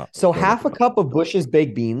 Cool. So half a cup of Bush's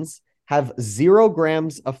baked beans have 0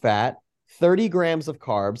 grams of fat, 30 grams of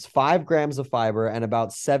carbs, 5 grams of fiber, and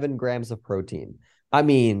about 7 grams of protein. I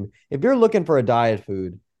mean, if you're looking for a diet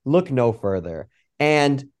food, look no further.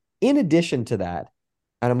 And in addition to that,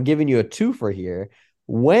 and I'm giving you a 2 for here,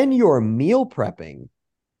 when you're meal prepping,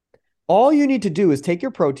 all you need to do is take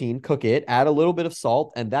your protein, cook it, add a little bit of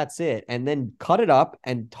salt, and that's it. And then cut it up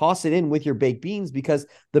and toss it in with your baked beans because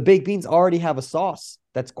the baked beans already have a sauce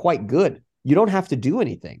that's quite good. You don't have to do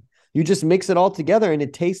anything. You just mix it all together and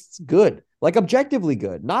it tastes good, like objectively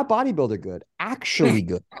good, not bodybuilder good, actually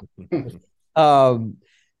good.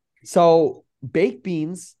 So baked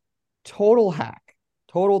beans, total hack,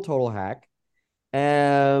 total hack.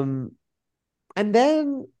 And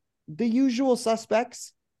then the usual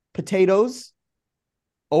suspects, potatoes,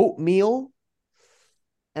 oatmeal,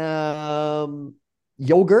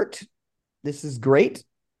 yogurt. This is great.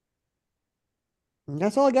 And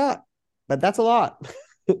that's all I got, but that's a lot.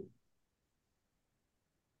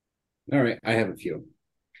 All right, I have a few.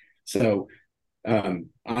 So I'm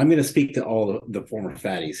going to speak to all the former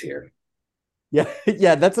fatties here. Yeah,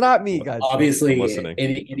 yeah, that's not me, guys. Obviously,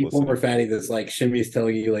 any former fatty that's like Shimmy's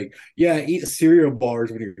telling you, like, yeah, eat cereal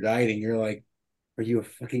bars when you're dieting. You're like, are you a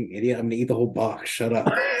fucking idiot? I'm gonna eat the whole box. Shut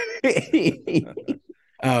up.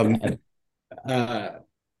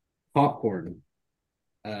 Popcorn.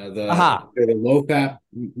 The low fat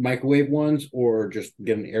microwave ones, or just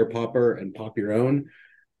get an air popper and pop your own.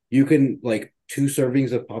 You can, like, 2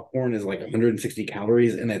 servings of popcorn is like 160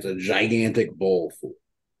 calories, and that's a gigantic bowl full.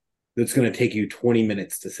 That's going to take you 20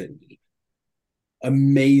 minutes to sit and eat.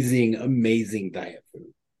 Amazing diet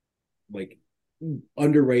food. Like,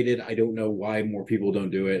 underrated. I don't know why more people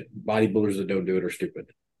don't do it. Bodybuilders that don't do it are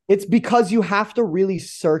stupid. It's because you have to really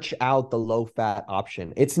search out the low fat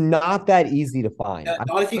option. It's not that easy to find.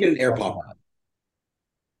 Not if you get an air popper.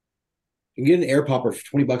 You can get an air popper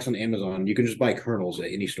for $20 on Amazon. You can just buy kernels at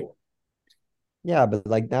any store. Yeah, but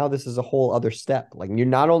like now this is a whole other step. Like, you're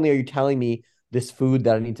not only are you telling me this food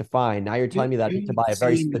that I need to find, now you're telling me that I need to buy a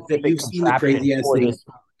very specific contraption for this.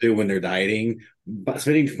 Do when they're dieting, but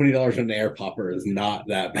spending $20 on an air popper is not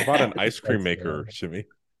that bad. I bought an ice cream maker, Shimmy.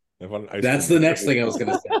 That's the next thing I was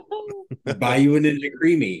going to say. Buy you a Ninja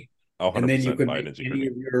Creamy. Oh, and then you can make any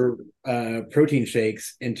of your protein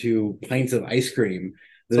shakes into pints of ice cream.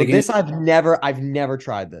 So again, this I've never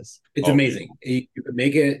tried this. It's amazing. You can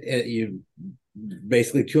make it. You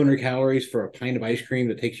basically 200 calories for a pint of ice cream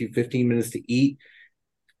that takes you 15 minutes to eat.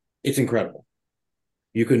 It's incredible.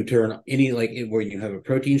 You can turn any, like, where you have a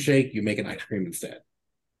protein shake, you make an ice cream instead.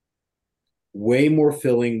 Way more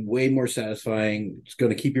filling, way more satisfying. It's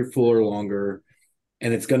going to keep you fuller longer,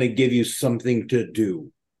 and it's going to give you something to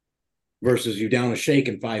do. versus you down a shake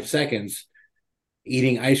in 5 seconds.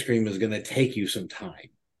 Eating ice cream is going to take you some time.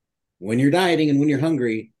 When you're dieting and when you're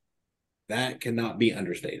hungry, that cannot be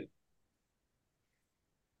understated.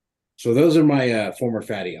 So those are my former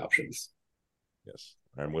fatty options. Yes,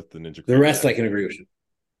 I'm with the Ninja The Cream. rest I can agree with you.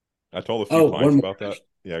 I told a few clients about that. Question.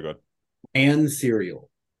 Yeah, go ahead. And cereal,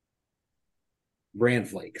 bran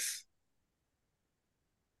flakes.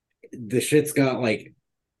 The shit's got like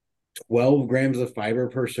 12 grams of fiber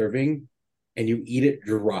per serving, and you eat it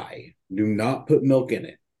dry. Do not put milk in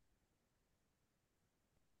it.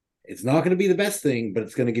 It's not going to be the best thing, but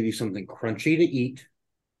it's going to give you something crunchy to eat,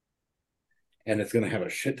 and it's going to have a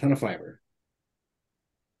shit ton of fiber.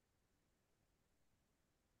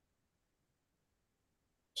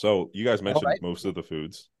 So you guys mentioned most of the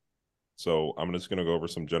foods. So I'm just going to go over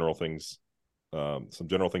some general things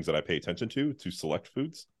that I pay attention to select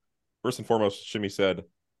foods. First and foremost, Shimmy said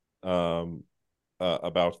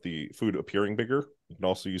about the food appearing bigger. You can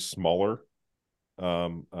also use smaller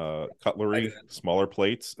cutlery, smaller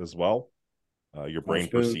plates as well. Your brain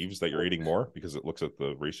perceives that you're eating more because it looks at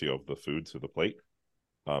the ratio of the food to the plate.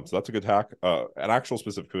 So that's a good hack. An actual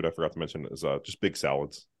specific food I forgot to mention is just big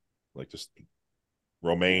salads, like just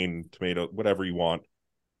romaine, tomato, whatever you want.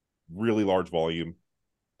 Really large volume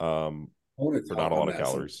for not a lot of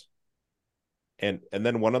calories. And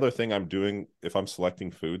then one other thing I'm doing if I'm selecting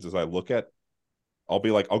foods is I'll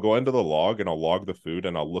go into the log and I'll log the food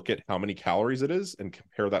and I'll look at how many calories it is and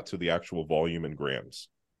compare that to the actual volume in grams.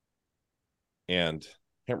 And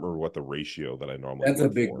I can't remember what the ratio that I normally. That's a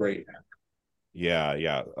big rate.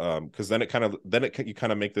 Yeah. Because then you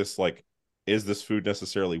kind of make this like, is this food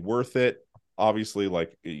necessarily worth it? Obviously,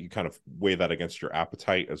 like you kind of weigh that against your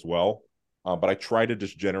appetite as well. But I try to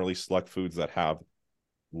just generally select foods that have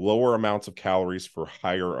lower amounts of calories for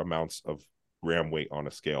higher amounts of gram weight on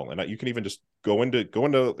a scale. And you can even just go into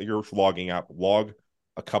your logging app, log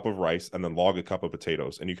a cup of rice, and then log a cup of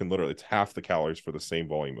potatoes, and you can literally, it's half the calories for the same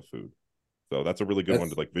volume of food. So that's a really good one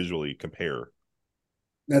to like visually compare.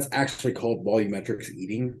 That's actually called volumetrics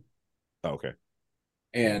eating. Oh, okay.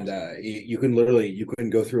 And you can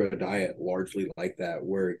go through a diet largely like that,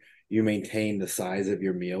 where you maintain the size of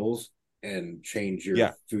your meals and change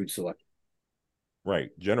your food selection. Right.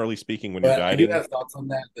 Generally speaking, when you're dieting, I do have thoughts on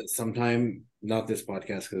that. But sometime, not this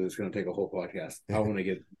podcast because it's going to take a whole podcast. I want to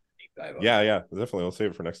get deep dive on. Yeah, definitely. Let's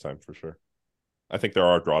save it for next time for sure. I think there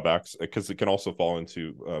are drawbacks because it can also fall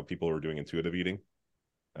into people who are doing intuitive eating,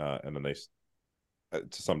 and then they,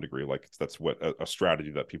 to some degree, like that's what a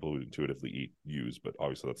strategy that people who intuitively eat use, but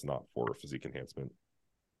obviously that's not for physique enhancement.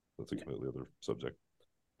 That's a completely other subject.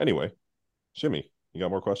 Anyway, Shimmy, you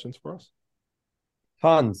got more questions for us?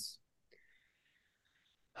 Tons.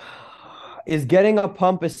 Is getting a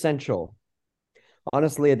pump essential?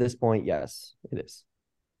 Honestly, at this point, yes, it is.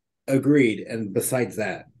 Agreed. And besides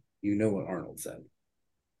that, you know what Arnold said.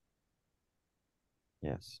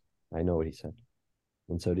 Yes, I know what he said.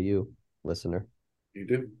 And so do you, listener. You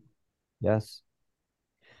do? Yes.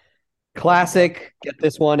 Classic. Get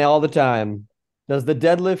this one all the time. Does the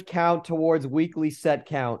deadlift count towards weekly set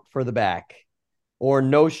count for the back? Or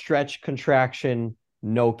no stretch contraction,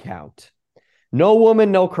 no count? No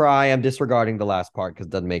woman, no cry. I'm disregarding the last part because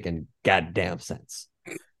it doesn't make any goddamn sense.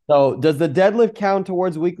 So does the deadlift count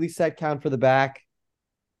towards weekly set count for the back?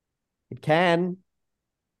 It can.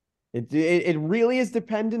 It really is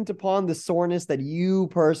dependent upon the soreness that you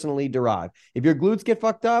personally derive. If your glutes get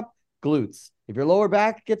fucked up, glutes. If your lower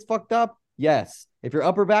back gets fucked up, yes. If your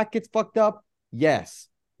upper back gets fucked up, yes.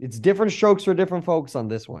 It's different strokes for different folks on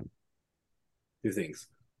this one. Two things.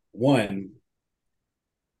 One,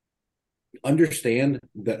 understand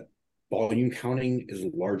that volume counting is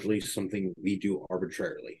largely something we do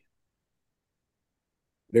arbitrarily.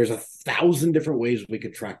 There's 1,000 different ways we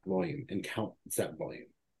could track volume and count set volume.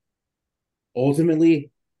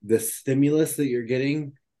 Ultimately, the stimulus that you're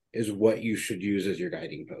getting is what you should use as your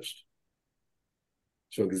guiding post.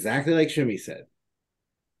 So exactly like Shimmy said,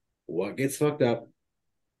 what gets fucked up,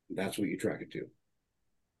 that's what you track it to.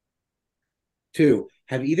 Two,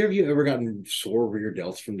 have either of you ever gotten sore rear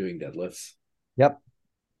delts from doing deadlifts? Yep.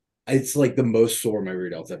 It's like the most sore my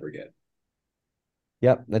rear delts ever get.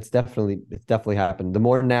 Yep, it's definitely happened. The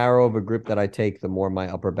more narrow of a grip that I take, the more my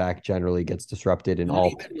upper back generally gets disrupted in all.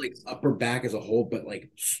 Not even like upper back as a whole, but like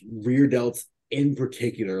rear delts in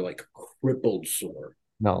particular, like crippled sore.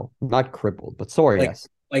 No, not crippled, but sore, yes.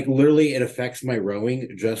 Like literally it affects my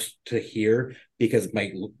rowing just to hear because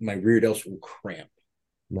my rear delts will cramp.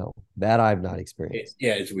 No, that I've not experienced.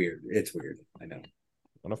 It's weird. It's weird. I know. I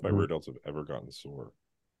don't know if my rear delts have ever gotten sore.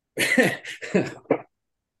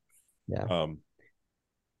 Yeah.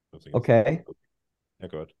 Okay. Yeah,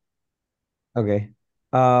 go ahead. Okay.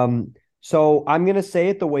 So I'm gonna say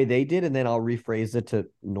it the way they did, and then I'll rephrase it to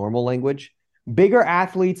normal language. Bigger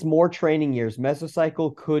athletes, more training years.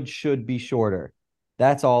 Mesocycle should be shorter.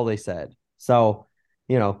 That's all they said. So,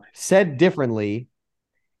 said differently,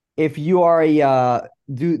 if you are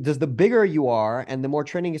does the bigger you are and the more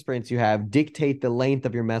training experience you have dictate the length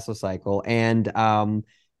of your mesocycle? And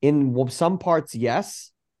in some parts,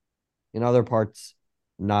 yes, in other parts,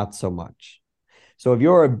 not so much. So if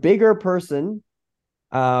you're a bigger person,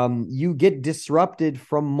 you get disrupted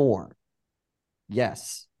from more.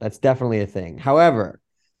 Yes, that's definitely a thing. However,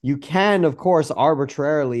 you can, of course,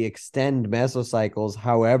 arbitrarily extend mesocycles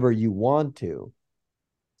however you want to.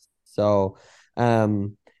 So,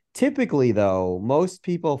 typically, though, most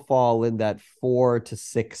people fall in that 4 to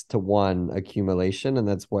 6 to 1 accumulation, and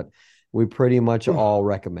that's what we pretty much all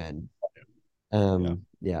recommend.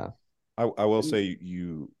 Yeah. I will say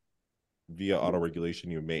you via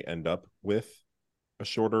autoregulation, you may end up with a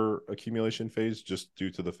shorter accumulation phase just due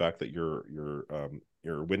to the fact that your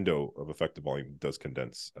window of effective volume does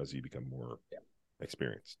condense as you become more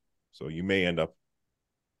experienced. So you may end up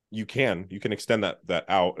you can extend that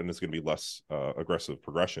out and it's going to be less aggressive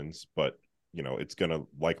progressions, but it's going to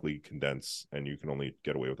likely condense and you can only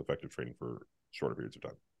get away with effective training for shorter periods of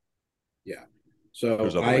time. Yeah.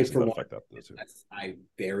 There's So other reasons that affect that too. I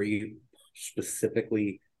very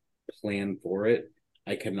specifically plan for it.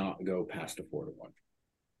 I cannot go past a 4 to 1.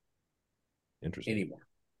 Interesting.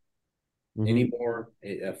 Anymore,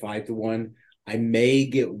 a 5 to 1. I may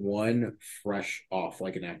get one fresh off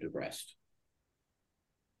like an active rest,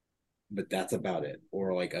 but that's about it.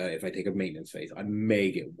 Or like if I take a maintenance phase, I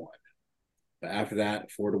may get one, but after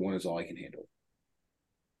that, 4 to 1 is all I can handle.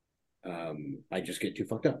 I just get too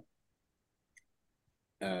fucked up.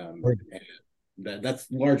 That's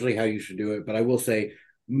largely how you should do it. But I will say,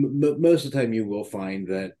 most of the time, you will find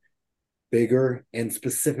that bigger and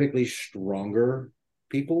specifically stronger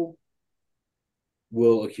people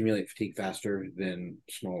will accumulate fatigue faster than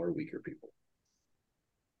smaller, weaker people.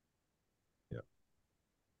 Yeah.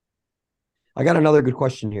 I got another good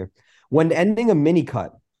question here. When ending a mini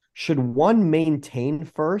cut, should one maintain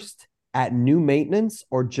first at new maintenance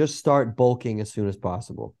or just start bulking as soon as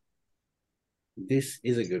possible? This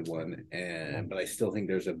is a good one, but I still think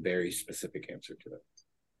there's a very specific answer to it.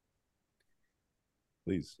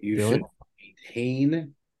 Please. You Dylan? should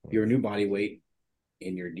maintain your new body weight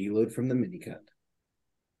and your deload from the mini cut.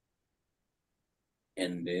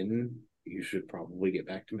 And then you should probably get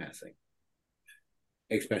back to massing.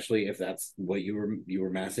 Especially if that's what you were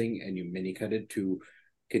massing and you mini cutted to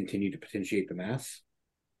continue to potentiate the mass.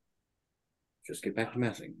 Just get back to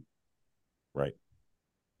massing. Right.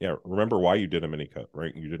 Yeah. Remember why you did a mini cut,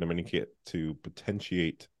 right? You did a mini cut to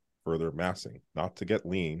potentiate further massing, not to get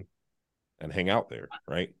lean and hang out there,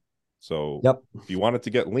 right? So if you want it to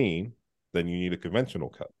get lean, then you need a conventional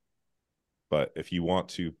cut. But if you want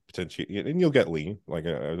to potentiate, and you'll get lean, like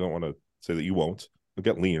I don't want to say that you won't, you'll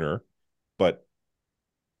get leaner, but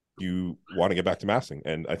you want to get back to massing.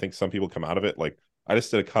 And I think some people come out of it like, I just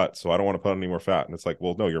did a cut, so I don't want to put on any more fat. And it's like,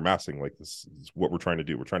 well, no, you're massing. Like, this is what we're trying to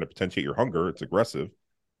do. We're trying to potentiate your hunger. It's aggressive,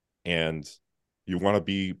 and you want to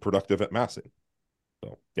be productive at massing.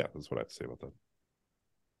 So yeah, that's what I have to say about that.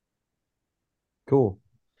 Cool.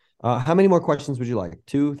 How many more questions would you like?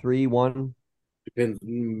 2, 3, 1? Depends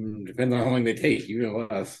on how long they take. You know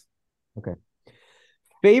us. Okay.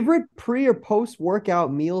 Favorite pre or post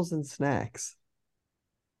workout meals and snacks?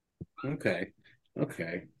 Okay.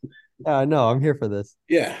 No, I'm here for this.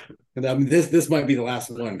 Yeah. This might be the last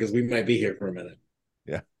one because we might be here for a minute.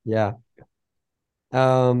 Yeah.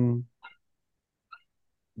 Dylan,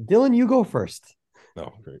 you go first.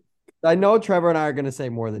 No, great. I know Trevor and I are going to say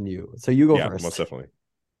more than you, so you go first. Most definitely.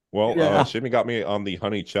 Well, Shimmy got me on the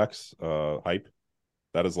honey checks hype.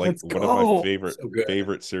 That is like one of my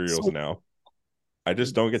favorite cereals now. I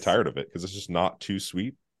just don't get tired of it because it's just not too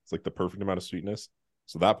sweet. It's like the perfect amount of sweetness.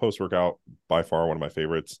 So that post-workout, by far one of my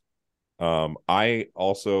favorites. I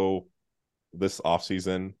also, this off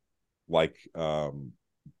season, like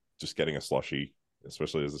just getting a slushie,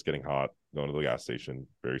 especially as it's getting hot, going to the gas station,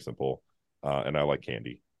 very simple. And I like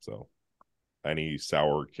candy. So any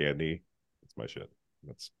sour candy, it's my shit.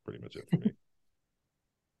 That's pretty much it for me.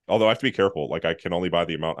 Although I have to be careful. Like, I can only buy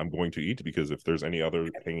the amount I'm going to eat because if there's any other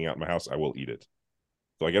hanging out in my house, I will eat it.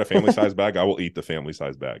 So I get a family size bag, I will eat the family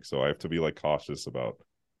size bag. So I have to be like cautious about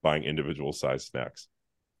buying individual size snacks.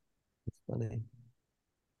 That's funny.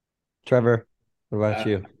 Trevor, what about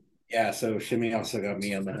you? Yeah, so Shimmy also got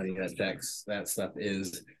me on the honey nut checks. That stuff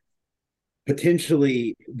is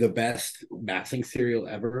potentially the best massing cereal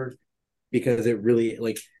ever because it really,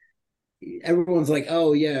 like, everyone's like,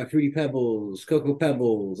 oh yeah, fruity pebbles, cocoa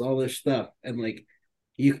pebbles, all this stuff, and like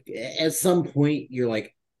you at some point you're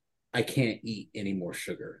like, I can't eat any more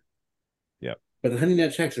sugar. Yeah. But the honey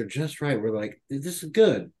nut checks are just right. We're like, this is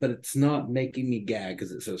good, but it's not making me gag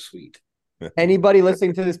because it's so sweet. Anybody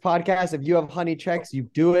listening to this podcast, if you have honey checks, you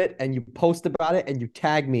do it and you post about it and you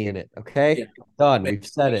tag me in it. Okay. Yeah. Done. We've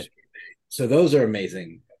said it. So those are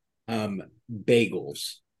amazing.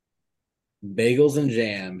 Bagels. Bagels and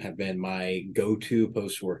jam have been my go-to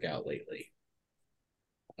post-workout lately.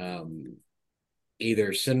 Um,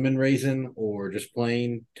 Either cinnamon raisin or just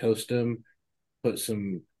plain, toast them, put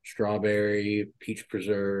some strawberry, peach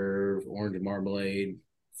preserve, orange marmalade,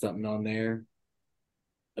 something on there.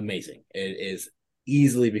 Amazing. It is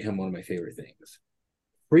easily become one of my favorite things.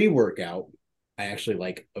 Pre-workout, I actually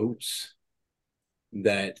like oats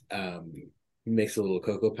that mix a little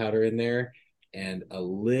cocoa powder in there and a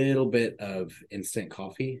little bit of instant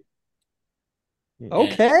coffee.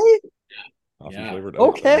 Okay. Coffee Yeah. flavored.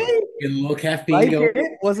 Okay. Get a little caffeine Like going.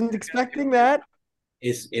 it. Wasn't expecting that.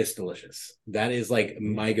 It's delicious. That is like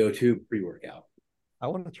my go-to pre-workout. I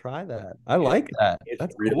want to try that. I like that. It's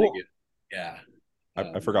That's really cool. good. Yeah.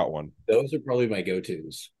 I forgot one. Those are probably my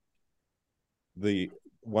go-tos. The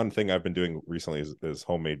one thing I've been doing recently is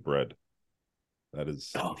homemade bread. That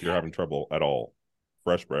is, if you're having trouble at all,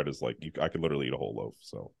 fresh bread is like I could literally eat a whole loaf.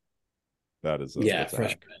 So that is that's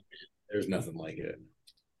fresh bread. There's nothing like it.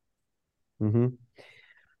 Mm-hmm.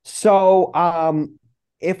 So,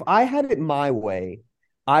 if I had it my way,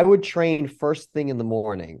 I would train first thing in the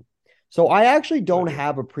morning. So I actually don't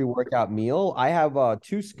have a pre-workout meal. I have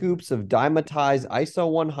 2 scoops of dimetized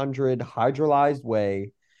ISO 100 hydrolyzed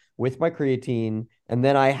whey with my creatine, and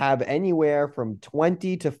then I have anywhere from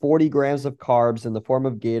 20 to 40 grams of carbs in the form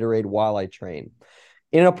of Gatorade while I train.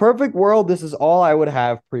 In a perfect world, this is all I would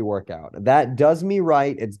have pre-workout. That does me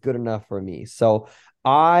right. It's good enough for me. So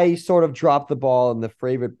I sort of dropped the ball in the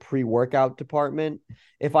favorite pre-workout department.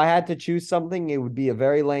 If I had to choose something, it would be a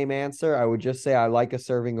very lame answer. I would just say I like a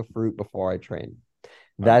serving of fruit before I train.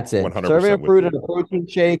 That's it. Serving of fruit and a protein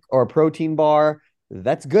shake or a protein bar,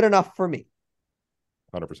 that's good enough for me.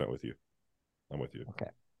 100% with you. I'm with you. Okay.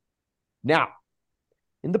 Now,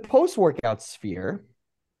 in the post-workout sphere,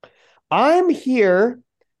 I'm here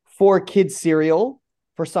for kids cereal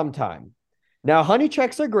for some time. Now, honey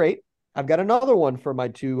checks are great. I've got another one for my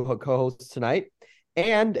 2 co-hosts tonight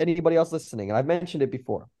and anybody else listening. And I've mentioned it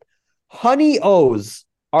before. Honey O's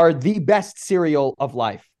are the best cereal of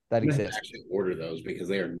life that exists. Actually order those because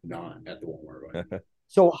they are not at the Walmart.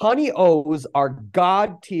 So Honey O's are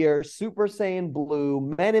God tier, Super Saiyan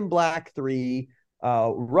Blue, Men in Black 3,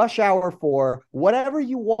 Rush Hour 4, whatever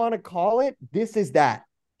you want to call it. This is that.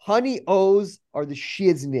 Honey O's are the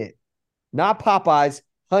shiznit, not Popeyes,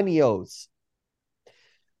 Honey O's.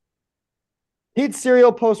 Kids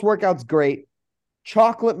cereal post-workout's great.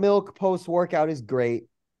 Chocolate milk post-workout is great.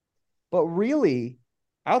 But really,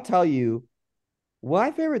 I'll tell you,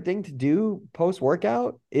 my favorite thing to do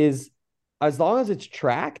post-workout is, as long as it's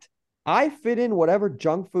tracked, I fit in whatever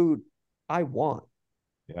junk food I want.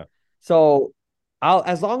 Yeah. So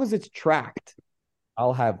as long as it's tracked,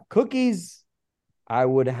 I'll have cookies. I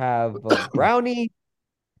would have a brownie.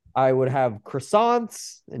 I would have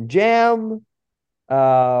croissants and jam.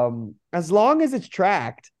 As long as it's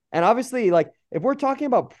tracked. And obviously, like, if we're talking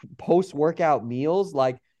about post-workout meals,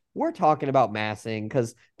 like, we're talking about massing,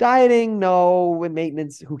 because dieting, no, with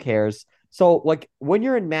maintenance, who cares? So, like, when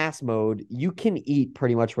you're in mass mode, you can eat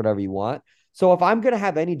pretty much whatever you want. So if I'm going to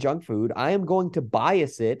have any junk food, I am going to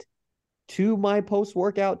bias it to my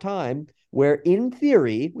post-workout time, where in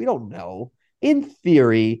theory, we don't know, in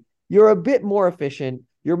theory, you're a bit more efficient.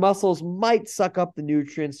 Your muscles might suck up the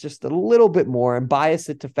nutrients just a little bit more and bias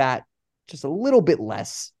it to fat just a little bit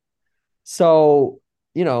less. So,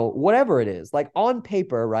 whatever it is, like on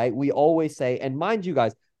paper, right? We always say, and mind you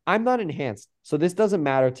guys, I'm not enhanced. So this doesn't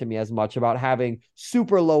matter to me as much about having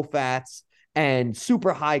super low fats and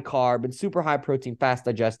super high carb and super high protein, fast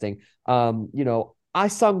digesting. I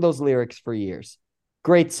sung those lyrics for years.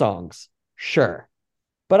 Great songs. Sure.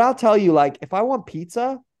 But I'll tell you, like, if I want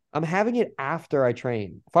pizza, I'm having it after I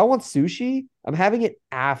train. If I want sushi, I'm having it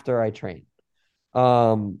after I train.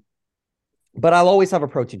 But I'll always have a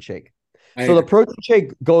protein shake. So the protein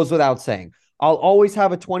shake goes without saying. I'll always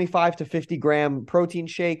have a 25 to 50 gram protein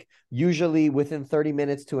shake, usually within 30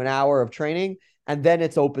 minutes to an hour of training. And then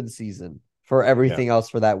it's open season for everything else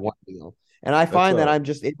for that one meal. And I find that I'm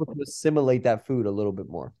just able to assimilate that food a little bit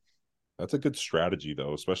more. That's a good strategy,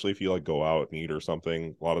 though, especially if you like go out and eat or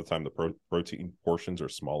something. A lot of the time, the protein portions are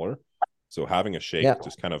smaller. So having a shake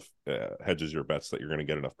just kind of hedges your bets that you're going to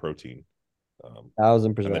get enough protein. And then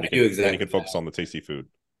 1000%. you I do can exactly focus that. on the tasty food.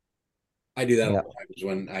 I do that Yeah. all the times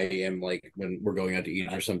when I am like when we're going out to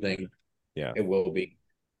eat or something. Yeah. It will be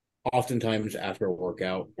oftentimes after a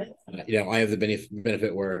workout. I have the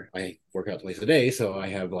benefit where I work out twice a day, so I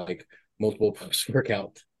have like multiple post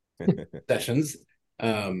workout sessions.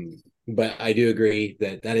 But I do agree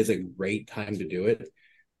that that is a great time to do it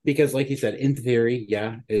because, like you said, in theory,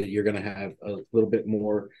 yeah, you're going to have a little bit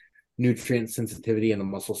more nutrient sensitivity in the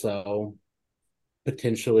muscle cell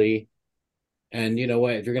potentially. And you know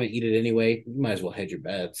what? If you're going to eat it anyway, you might as well hedge your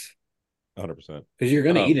bets 100%. because you're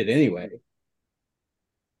going to Um, eat it anyway.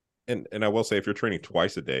 and I will say, if you're training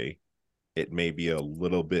twice a day, it may be a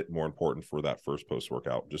little bit more important for that first post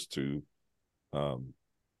workout just to um,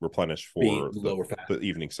 replenish Be for lower fat. the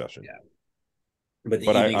evening session. Yeah. But the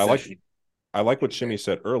But evening session, I like what Shimmy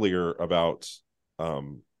said earlier about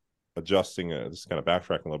um, adjusting. This is kind of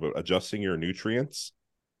backtracking a little bit. Adjusting your nutrients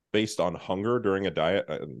based on hunger during a diet.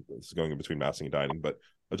 This is going in between fasting and dieting, but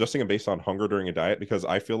adjusting it based on hunger during a diet, because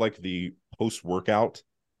I feel like the post workout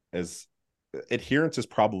is adherence is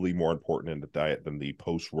probably more important in the diet than the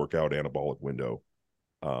post workout anabolic window.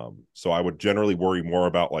 So I would generally worry more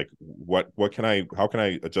about like how can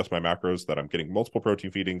I adjust my macros that I'm getting multiple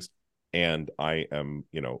protein feedings and I am,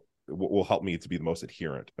 will help me to be the most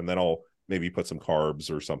adherent. And then I'll maybe put some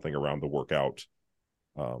carbs or something around the workout.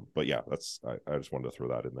 But yeah, I just wanted to throw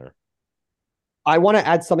that in there. I want to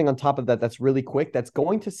add something on top of that that's really quick. That's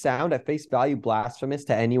going to sound at face value blasphemous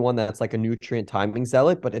to anyone that's like a nutrient timing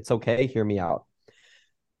zealot, but it's okay. Hear me out.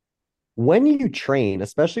 When you train,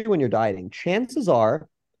 especially when you're dieting, chances are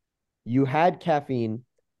you had caffeine.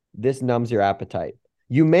 This numbs your appetite.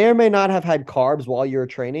 You may or may not have had carbs while you're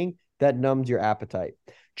training. That numbs your appetite.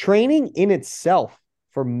 Training in itself,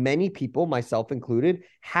 for many people, myself included,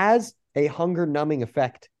 has a hunger numbing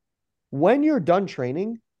effect. When you're done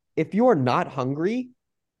training, if you're not hungry,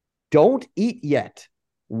 don't eat yet.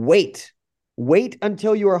 Wait. Wait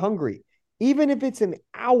until you are hungry. Even if it's an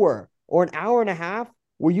hour or an hour and a half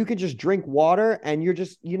where you could just drink water and you're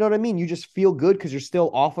just, you know what I mean? You just feel good because you're still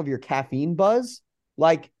off of your caffeine buzz.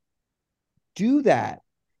 Like, do that.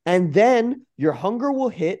 And then your hunger will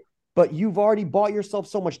hit, but you've already bought yourself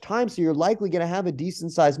so much time. So you're likely going to have a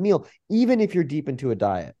decent sized meal, even if you're deep into a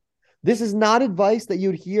diet. This is not advice that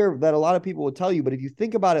you'd hear that a lot of people would tell you, but if you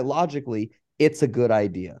think about it logically, it's a good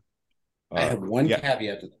idea. I have one Yeah.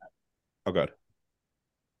 caveat to that. Oh, good.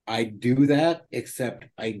 I do that, except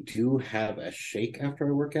I do have a shake after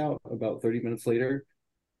I work out about 30 minutes later,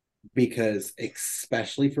 because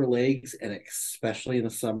especially for legs and especially in the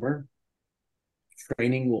summer,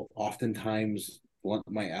 training will oftentimes blunt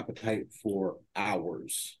my appetite for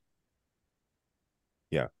hours.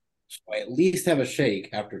 Yeah. So I at least have a shake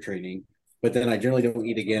after training, but then I generally don't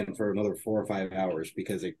eat again for another 4 or 5 hours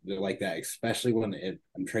because they're like that, especially when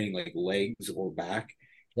I'm training like legs or back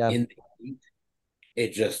Yeah. in the heat.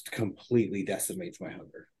 It just completely decimates my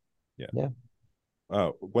hunger. Yeah. Yeah.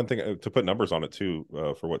 One thing to put numbers on it too,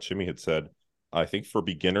 for what Shimmy had said, I think for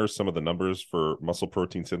beginners, some of the numbers for muscle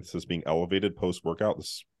protein synthesis being elevated post workout, this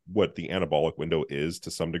is what the anabolic window is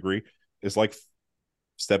to some degree, is like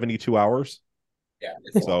 72 hours. Yeah.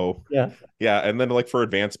 So Yeah. yeah, and then like for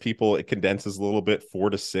advanced people, it condenses a little bit,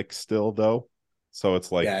 4 to 6 still though. So it's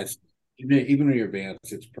like, yeah, it's even when you're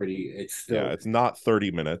advanced, it's yeah, still it's not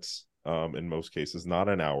 30 minutes in most cases, not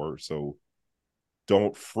an hour. So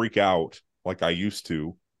don't freak out like I used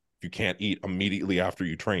to if you can't eat immediately after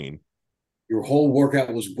you train. your whole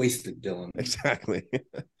workout was wasted, Dylan. Exactly.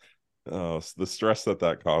 So the stress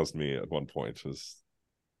that caused me at one point was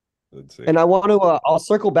insane. And I want to, I'll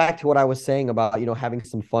circle back to what I was saying about, having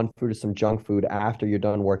some fun food or some junk food after you're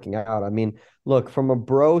done working out. I mean, look, from a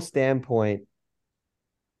bro standpoint,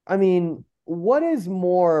 I mean, what is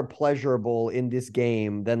more pleasurable in this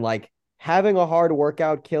game than like having a hard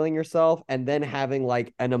workout, killing yourself, and then having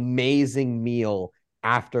like an amazing meal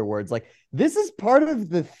afterwards? Like, this is part of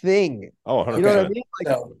the thing. Oh, You know what I 100%. mean?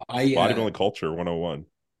 Like, So Bodybuilding culture 101.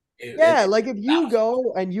 yeah, like if you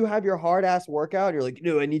go and you have your hard ass workout, you're like,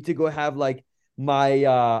 no, I need to go have like my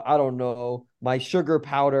I don't know, my sugar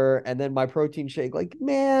powder and then my protein shake. Like,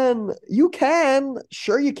 man, you can,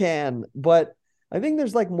 sure you can, but I think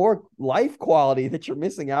there's like more life quality that you're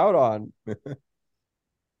missing out on.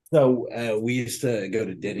 So we used to go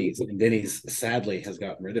to Denny's, and Denny's sadly has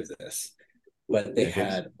gotten rid of this, but they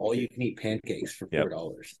Pancakes? had all you can eat pancakes for Yep.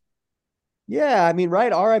 $4. Yeah, I mean,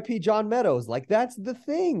 right? R.I.P. John Meadows. Like that's the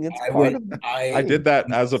thing. It's I part went. of the I did thing.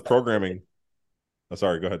 that as a programming. Oh,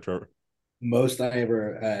 sorry, go ahead, Trevor. Most I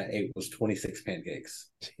ever ate was 26 pancakes.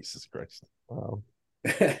 Jesus Christ. Wow.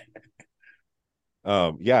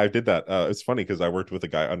 Yeah, I did that. It's funny because I worked with a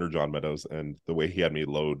guy under John Meadows, and the way he had me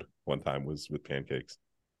load one time was with pancakes.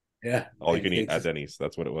 Yeah, All you can eat pancakes at is Denny's.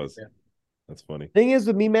 That's what it was. yeah. That's funny. Thing is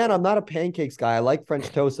with me, man, I'm not a pancakes guy. I like French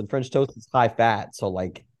toast, and French toast is high fat, so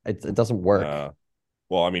like it doesn't work.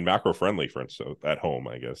 Well, I mean, macro friendly French toast at home,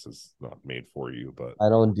 I guess, is not made for you, but I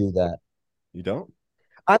don't do that. you don't?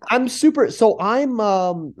 I'm super so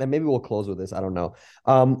and maybe we'll close with this. I don't know.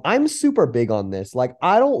 I'm super big on this. Like,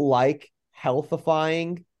 I don't like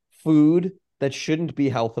healthifying food that shouldn't be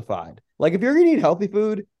healthified. Like, if you're gonna eat healthy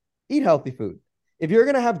food, eat healthy food. If you're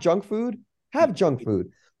gonna have junk food, have junk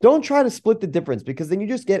food. Don't try to split the difference because then you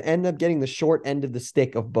just end up getting the short end of the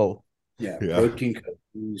stick of both. Yeah, Yeah. protein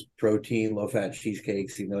cookies, protein low fat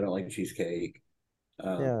cheesecakes. Even though I don't like cheesecake,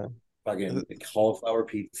 Yeah. fucking cauliflower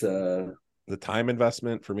pizza. The time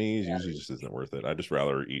investment for me usually just isn't worth it. I just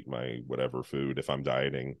rather eat my whatever food if I'm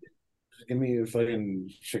dieting. Just give me fucking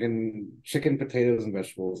chicken, potatoes, and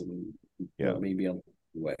vegetables, and Yeah, maybe on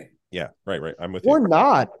the way. yeah, right. I'm with Or you.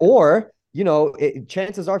 not. Or,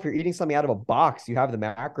 chances are if you're eating something out of a box, you have the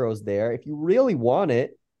macros there. If you really want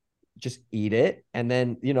it, just eat it. And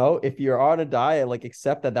then, if you're on a diet, like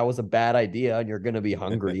accept that was a bad idea and you're going to be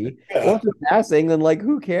hungry. Or Yeah. if you're fasting, then like,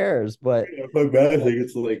 who cares? But If I'm massing,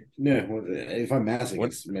 it's like, no, if I'm massing, What?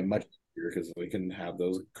 it's much easier because we can have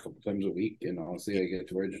those a couple times a week. And honestly, I get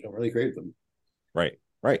to where I just don't really crave them. Right.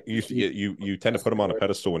 You tend to put them on a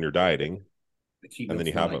pedestal when you're dieting, The cheat and then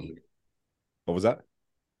meal's you have not them. eating. What was that?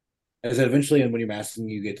 I said eventually, and when you're masking,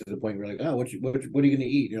 you get to the point where you're like, oh, what are you going to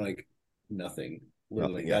eat? And you're like, nothing.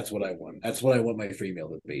 Literally, Nothing. Yeah. that's what I want. That's what I want my free meal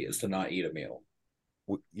to be: is to not eat a meal.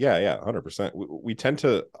 Yeah, 100%. We tend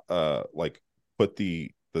to like put the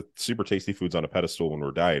super tasty foods on a pedestal when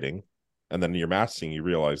we're dieting, and then you're masking, you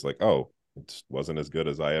realize like, oh, it wasn't as good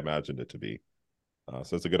as I imagined it to be.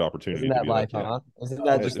 So it's a good isn't opportunity to that be life, like, yeah, huh? Isn't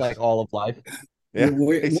that just like all of life? yeah,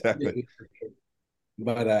 exactly.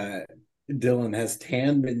 But Dylan, has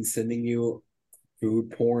Tan been sending you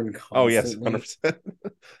food porn Oh yes, constantly? 100%.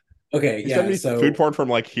 Okay, He sent yeah. me food So porn from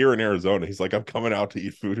like here in Arizona. He's like, I'm coming out to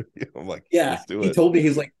eat food. I'm like, yeah, let's do he it. told me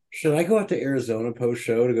he's like, should I go out to Arizona post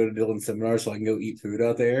show to go to Dylan's seminar so I can go eat food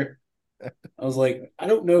out there? I was like, I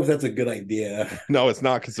don't know if that's a good idea. No, it's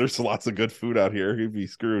not because there's lots of good food out here. He'd be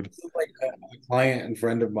screwed. This is like a client and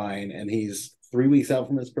friend of mine, and he's 3 weeks out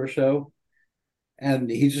from his first show, and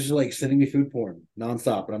he's just like sending me food porn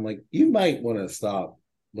nonstop. And I'm like, you might want to stop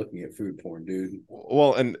looking at food porn, dude.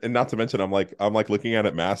 Well, and not to mention, I'm like looking at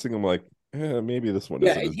it massing. I'm like, maybe this one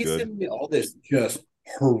Yeah, isn't and as he's good. sending me all this just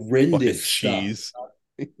Fucking horrendous stuff. cheese.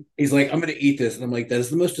 He's like, I'm gonna eat this, and I'm like, that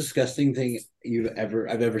is the most disgusting thing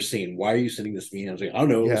I've ever seen. Why are you sending this to me? And I was like, I don't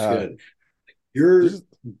know, it looks Yeah, good. You're just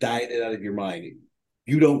dieted out of your mind.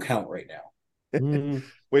 You don't count right now. Mm.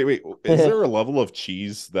 wait. Is there a level of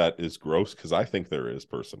cheese that is gross? Because I think there is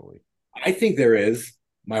personally. I think there is.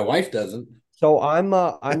 My wife doesn't. So I'm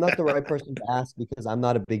not the right person to ask because I'm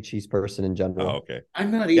not a big cheese person in Oh, general. okay.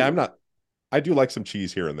 I'm not Yeah, I'm either. not. I do like some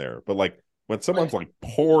cheese here and there, but like when Like, someone's like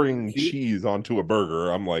pouring cheese onto a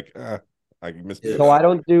burger, I'm like, I misbehave. So I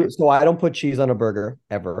don't put cheese on a burger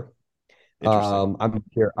ever. Interesting.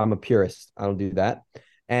 I'm a purist. I don't do that.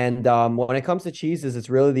 And when it comes to cheeses, it's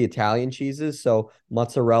really the Italian cheeses. So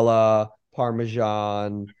mozzarella,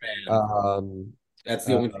 Parmesan, man, um, that's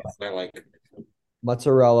the uh, only cheese I like.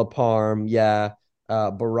 mozzarella parm, yeah,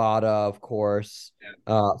 burrata, of course.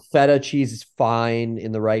 Yeah. Feta cheese is fine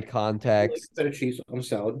in the right I like context. a bit of cheese on a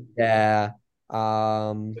salad, Yeah.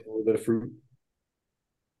 a little bit of fruit.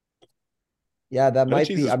 Yeah, that Feta might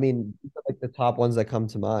cheese be. I is mean, these are like the top ones that come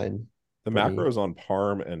to mind the for me. macros on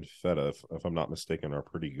parm and feta, if I'm not mistaken, are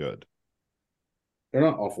pretty good, They're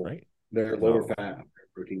not awful. right? They're They're not lower awful. fat, higher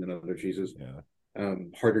protein than other cheeses. Yeah,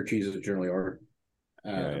 Harder cheeses generally are.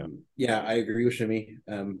 yeah. Yeah, I agree with Shimmy.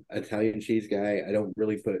 Italian cheese guy. I don't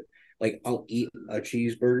really put like I'll eat a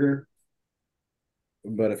cheeseburger,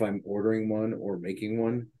 but if I'm ordering one or making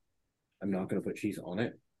one, I'm not going to put cheese on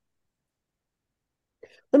it.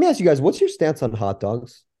 Let me ask you guys, what's your stance on hot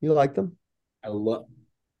dogs? You like them? I love.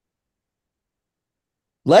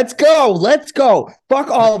 Let's go. Let's go. Fuck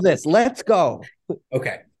all of this. Let's go.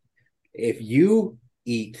 Okay, if you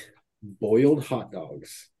eat boiled hot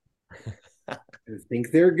dogs and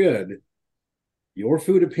think they're good, your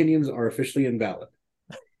food opinions are officially invalid.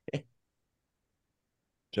 Hot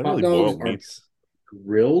Generally, dogs boiled are meats.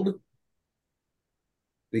 grilled.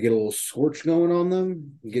 They get a little scorch going on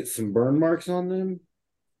them, get some burn marks on them,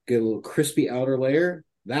 get a little crispy outer layer.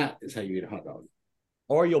 That is how you eat a hot dog.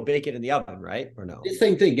 Or you'll bake it in the oven, right? Or no? The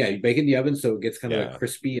same thing. Yeah, you bake in the oven so it gets kind of a Yeah,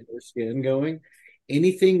 crispy inner skin going.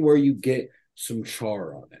 Anything where you get some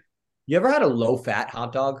char on it. You ever had a low fat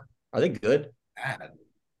hot dog? Are they good? bad.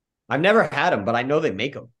 I've never had them, but I know they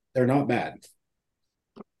make them. They're not bad.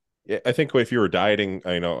 Yeah, I think if you were dieting,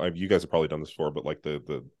 I know you guys have probably done this before, but like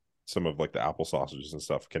the some of like the apple sausages and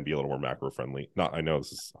stuff can be a little more macro friendly. Not, I know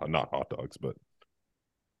this is not hot dogs, but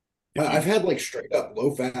I've had like straight up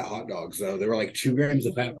low fat hot dogs though. They were like 2 grams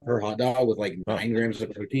of fat per hot dog with like 9 grams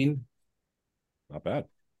of protein. Not bad.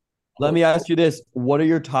 Let me ask you this: what are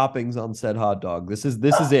your toppings on said hot dog? This is it.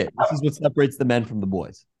 This is what separates the men from the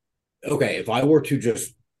boys. Okay, if I were to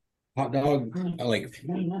just hot dog like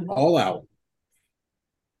all out,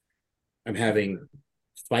 I'm having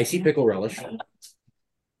spicy pickle relish,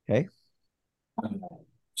 Okay.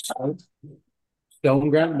 stone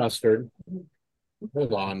ground mustard.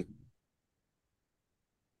 Hold on.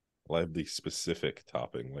 I have the specific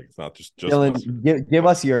topping. Like it's not just Dylan, mustard. give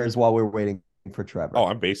us yours while we're waiting for Trevor. Oh,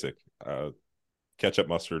 I'm basic. Ketchup,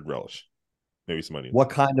 mustard, relish, maybe some onions. What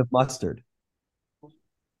kind of mustard?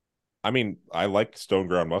 I mean, I like stone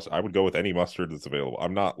ground mustard. I would go with any mustard that's available.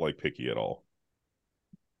 I'm not like picky at all.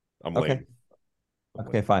 I'm lame.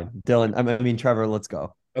 Okay, fine. Dylan, I mean Trevor, let's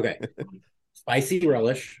go. Okay. Spicy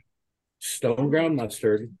relish, stone ground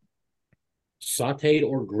mustard, sauteed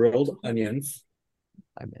or grilled onions.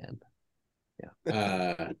 Hi,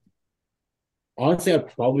 man. Honestly,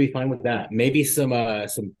 I'd probably be fine with that. Maybe some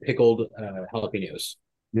pickled jalapenos.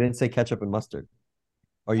 You didn't say ketchup and mustard.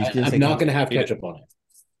 Or you didn't I'm say not going to ketchup? have ketchup on it.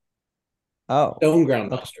 Oh, Stone ground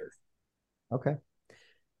mustard. okay.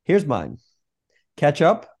 Here's mine.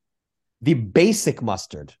 Ketchup, the basic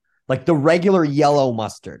mustard, like the regular yellow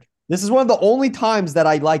mustard. This is one of the only times that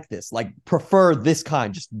I like this, like prefer this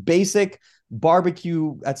kind, just basic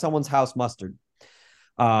barbecue at someone's house mustard.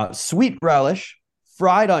 Sweet relish,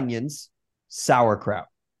 fried onions, sauerkraut.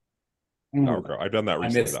 Sauerkraut. I've done that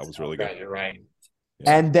recently. That was really good. You're right.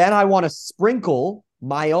 Yeah. And then I want to sprinkle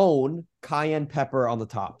my own cayenne pepper on the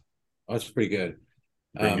top. Oh, that's pretty good.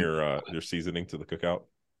 Bring your seasoning to the cookout.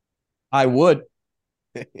 I would.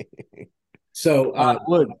 So I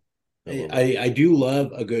would. I do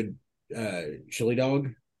love a good chili dog.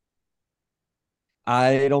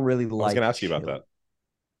 I don't really like. I was going to ask you about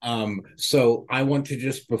that. So I want to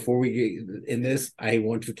just before we get in this, I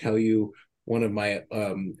want to tell you one of my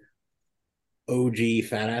OG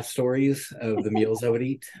fat ass stories of the meals I would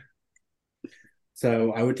eat.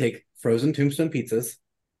 So I would take frozen Tombstone pizzas,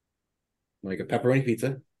 like a pepperoni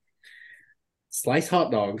pizza, slice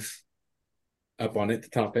hot dogs up on it to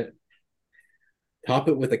top it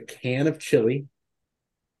with a can of chili,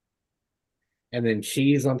 and then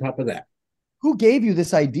cheese on top of that. Who gave you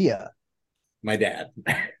this idea? My dad.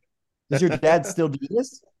 Does your dad still do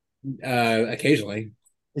this? Occasionally.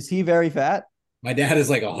 Is he very fat? My dad is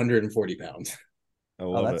like 140 pounds. I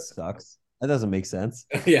love that it. Sucks. That doesn't make sense.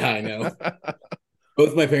 Yeah, I know.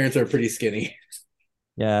 Both my parents are pretty skinny.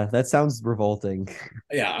 Yeah, that sounds revolting.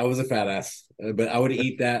 Yeah, I was a fat ass, but I would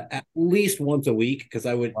eat that at least once a week because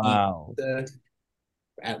I would eat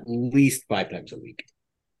at least 5 times a week.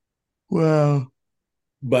 Wow.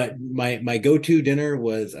 But my go-to dinner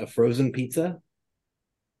was a frozen pizza.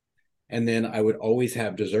 And then I would always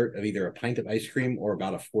have dessert of either a pint of ice cream or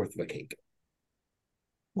about a fourth of a cake.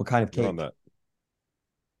 What kind of cake? On that.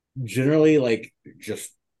 Generally, like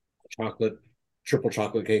just chocolate, triple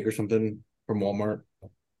chocolate cake or something from Walmart.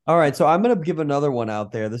 All right, so I'm gonna give another one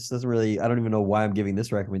out there. This doesn't really, I don't even know why I'm giving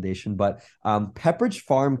this recommendation, but Pepperidge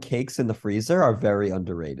Farm cakes in the freezer are very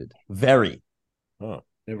underrated. Very. Oh,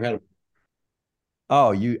 never had them.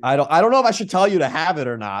 Oh, I don't know if I should tell you to have it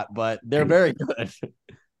or not, but they're very good.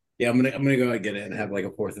 Yeah, I'm gonna go and get it and have like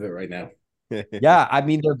a fourth of it right now. Yeah, I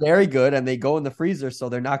mean they're very good and they go in the freezer, so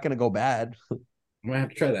they're not gonna go bad. I'm gonna have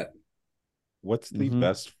to try that. What's the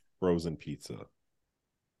best frozen pizza?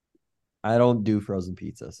 I don't do frozen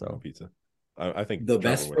pizza, so pizza. I think the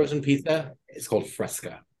best frozen pizza is called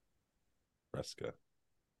Fresca. Fresca.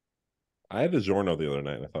 I had DiGiorno the other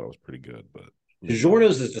night and I thought it was pretty good, but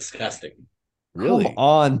DiGiorno's is disgusting. Really? Come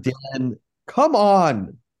on, Dan. Come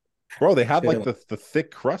on. Bro, they had like the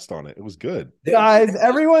thick crust on it. It was good. Guys,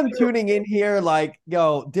 everyone tuning in here, like,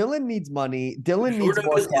 yo, Dylan needs money. Dylan needs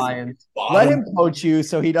more clients. Let him coach you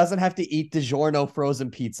so he doesn't have to eat DiGiorno frozen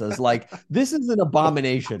pizzas. Like, this is an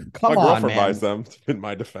abomination. Come on, man. My girlfriend buys them, in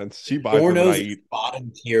my defense. She buys them and I eat.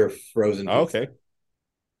 Bottom tier frozen pizza. Okay.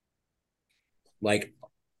 Like,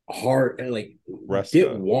 hard, like, get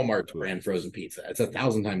Walmart brand frozen pizza. It's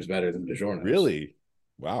 1,000 times better than DiGiorno. Really?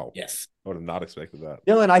 Wow. Yes. I would have not expected that.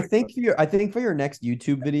 Dylan, I think for your next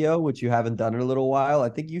YouTube video, which you haven't done in a little while, I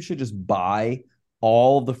think you should just buy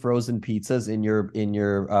all the frozen pizzas in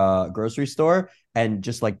your grocery store and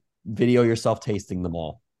just like video yourself tasting them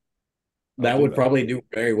all. That would probably do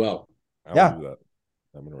very well. I'll do that.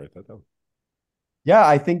 I'm gonna write that down. Yeah,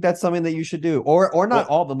 I think that's something that you should do. Or not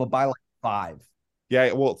Well, all of them, but buy like 5.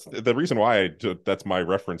 yeah, well, the reason why that's my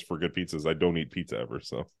reference for good pizzas. I don't eat pizza ever,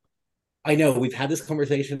 so I know we've had this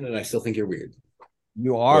conversation, and I still think you're weird.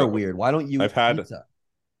 You are but weird. Why don't you I've eat had pizza?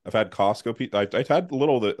 I've had Costco pizza. I've had a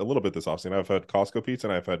little bit this offseason. I've had Costco pizza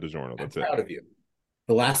and I've had DiGiorno. I'm That's it. proud of you.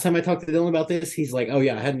 The last time I talked to Dylan about this, he's like, "Oh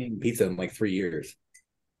yeah, I hadn't eaten pizza in like 3 years."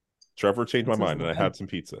 Trevor changed my Pizza's mind and I had life. some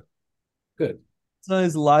pizza. Good. Pizza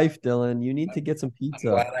is life, Dylan. You need to get some I'm pizza.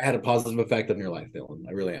 glad I had a positive effect on your life, Dylan.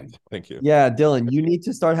 I really am. Thank you. Yeah, Dylan, you need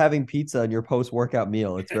to start having pizza in your post-workout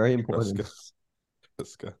meal. It's very important. Fresca.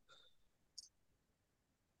 Fresca.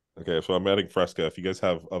 Okay, so I'm adding Fresca. If you guys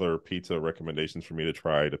have other pizza recommendations for me to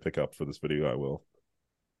try to pick up for this video, I will.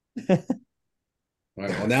 All right.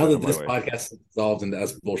 Well, now Send that them my this way. podcast is dissolved into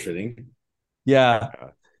us bullshitting, Yeah. Yeah,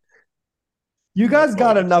 You that's guys all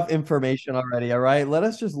got good. enough information already, all right? Let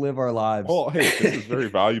us just live our lives. Well, hey, this is very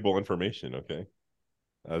valuable information. Okay,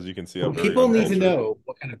 as you can see, I'm well, very people need to uncultured. know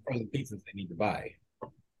what kind of frozen pizzas they need to buy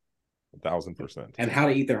 1,000%. and how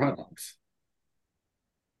to eat their hot dogs.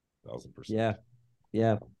 1,000%. Yeah.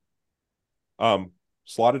 Yeah.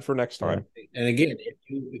 Slotted for next Yeah. time. And again, if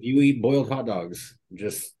you eat boiled hot dogs,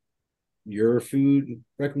 just your food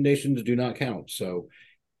recommendations do not count. So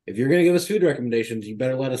if you're going to give us food recommendations, you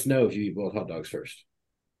better let us know if you eat boiled hot dogs first.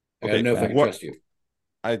 I got to Okay, know if I can what trust you.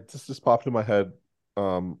 I this just popped in my head.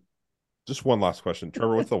 Um, just one last question,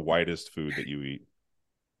 Trevor. What's the whitest food that you eat?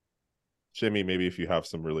 Jimmy, maybe if you have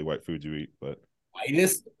some really white food you eat, but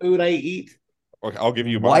Whitest food I eat? okay, I'll give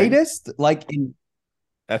you mine. Whitest? Like in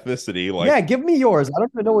Ethnicity, Yeah, like give me yours. I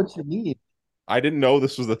don't even know what you mean. I didn't know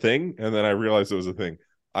this was a thing, and then I realized it was a thing.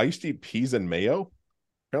 I used to eat peas and mayo.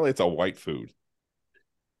 Apparently, it's a white food.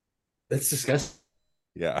 That's disgusting.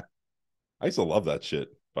 Yeah, I used to love that shit.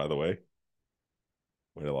 By the way,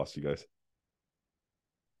 wait, I lost you guys.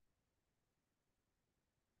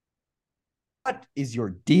 What is your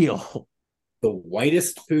deal? The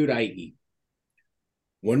whitest food I eat.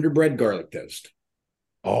 Wonder Bread garlic toast.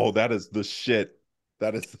 Oh, that is the shit.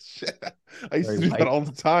 That is the shit. I used Very to do that white. all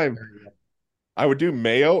the time. I would do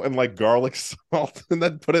mayo and like garlic salt, and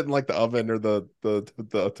then put it in like the oven or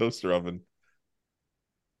the toaster oven.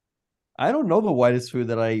 I don't know the whitest food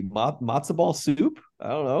that I eat. Matzo ball soup? I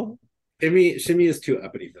don't know. Shimmy is too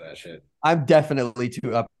uppity for that shit. I'm definitely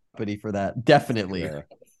too uppity for that. Definitely. Yeah.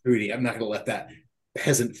 Foodie. I'm not gonna let that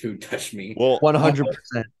peasant food touch me. Well, 100%.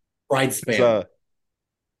 Fried it's spam.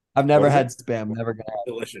 I've what never is had it? spam. Never gonna have.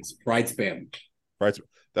 Delicious. Fried spam. Right.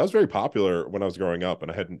 That was very popular when I was growing up,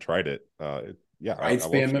 and I hadn't tried it. Yeah, Fried I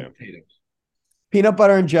love spam and spam. potatoes. Peanut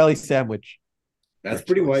butter and jelly sandwich. That's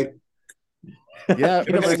pretty Choice. white. Yeah,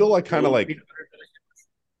 but it's still like kind of like Peanut butter.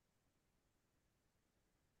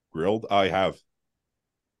 grilled. I have.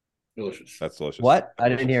 Delicious. That's delicious. What? I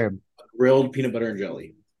didn't Delicious. hear him. Grilled peanut butter and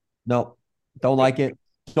jelly. No, don't like it.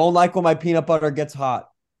 Don't like when my peanut butter gets hot.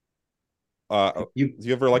 You Do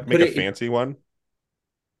you ever like make put a it in, fancy one?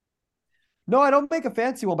 No, I don't make a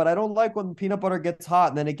fancy one, but I don't like when peanut butter gets hot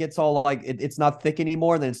and then it gets all like it's not thick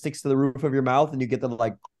anymore and then it sticks to the roof of your mouth and you get the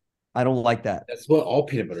like. I don't like that. that's what all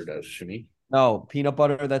peanut butter does, Shimmy. No, peanut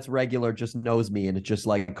butter that's regular just knows me and it just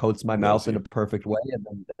like coats my Knows mouth in a you. perfect way and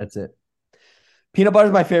then that's it. Peanut butter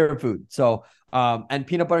is my favorite food. So, and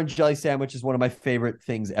peanut butter and jelly sandwich is one of my favorite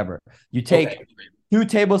things ever. You take Okay. 2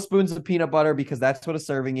 tablespoons of peanut butter because that's what a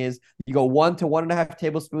serving is. You go 1 to 1.5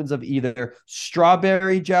 tablespoons of either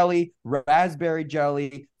strawberry jelly, raspberry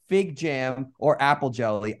jelly, fig jam, or apple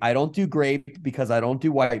jelly. I don't do grape because I don't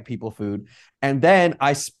do white people food. And then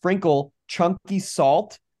I sprinkle chunky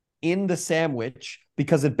salt in the sandwich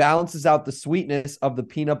because it balances out the sweetness of the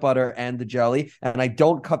peanut butter and the jelly. And I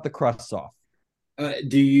don't cut the crusts off.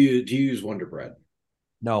 Do you use Wonder Bread?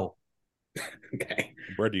 No, Okay.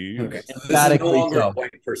 Where do you Okay. use? So this is no emphatically longer a so.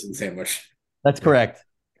 white person sandwich. That's correct.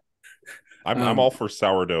 I'm all for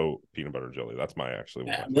sourdough peanut butter jelly. That's my actually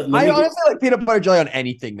one. Yeah, Of my let I me honestly like peanut butter jelly on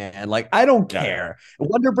anything, man. Like, I don't Yeah, yeah. care.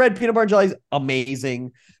 Wonder Bread peanut butter jelly is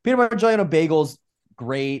amazing. Peanut butter jelly on a bagel's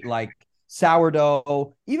great. Like,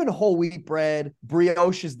 sourdough, even whole wheat bread.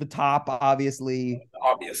 Brioche is the top, obviously.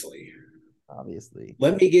 obviously. Obviously.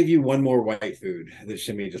 Let me give you one more white food that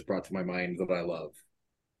Shimmy just brought to my mind that I love.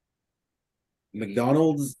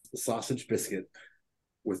 McDonald's sausage biscuit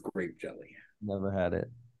with grape jelly. Never had it.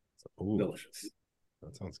 Ooh, Delicious.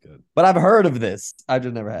 that sounds good. But I've heard of this. I've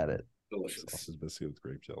just never had it. Delicious. Sausage biscuit with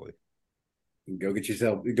grape jelly. Go get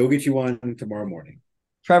you one tomorrow morning.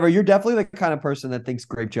 Trevor, you're definitely the kind of person that thinks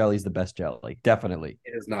grape jelly is the best jelly. Definitely.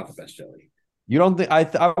 It is not the best jelly. You don't think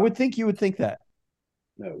I would think you would think that.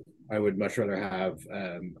 No, I would much rather have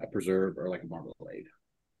a preserve or like a marmalade.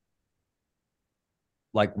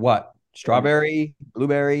 Like what? Strawberry,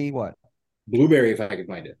 blueberry, what? Blueberry, if I can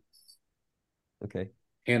find it. Okay.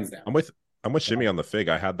 Hands down. I'm with Shimmy on the fig.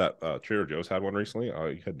 I had that Trader Joe's had one recently.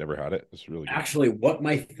 I had never had it. It's really good. Actually, what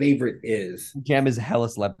my favorite Jam is hella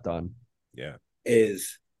slept on. Yeah.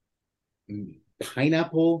 Is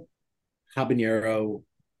pineapple habanero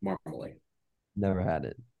marmalade. Never had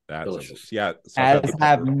it. That's delicious. Yeah.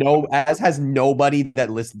 As has nobody that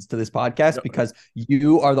listens to this podcast because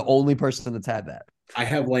you are the only person that's had that. I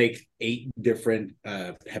have like 8 different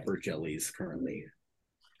pepper jellies currently.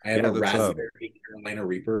 I have a raspberry Carolina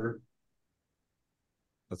Reaper.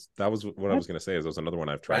 That was what I was going to say. Is there was another one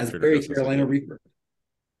I've tried. Raspberry Carolina Reaper.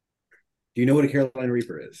 Do you know what a Carolina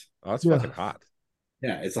Reaper is? Oh, that's fucking hot.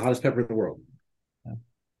 Yeah, it's the hottest pepper in the world. Yeah.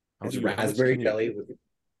 It's raspberry jelly with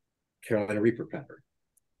Carolina Reaper pepper.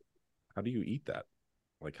 How do you eat that?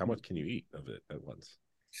 Like, how much can you eat of it at once?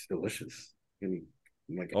 It's delicious.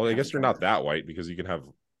 I guess you're not that white because you can have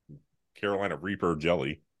Carolina Reaper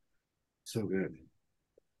jelly. So good.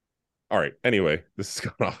 All right. Anyway, this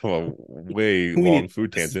has gone off a way long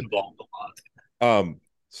food tangent.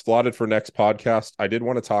 Slotted for next podcast. I did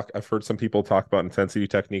want to talk. I've heard some people talk about intensity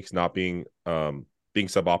techniques not being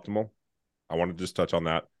suboptimal. I want to just touch on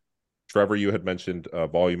that. Trevor, you had mentioned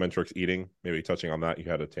volumetrics eating. Maybe touching on that.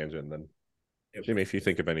 You had a tangent, and then Jimmy, if you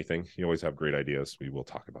think of anything, you always have great ideas. We will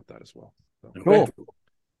talk about that as well. So. Cool.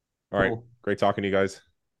 All right. Great talking to you guys.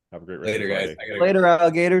 Have a great rest Later, of the guys. Later,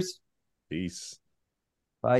 alligators. Peace.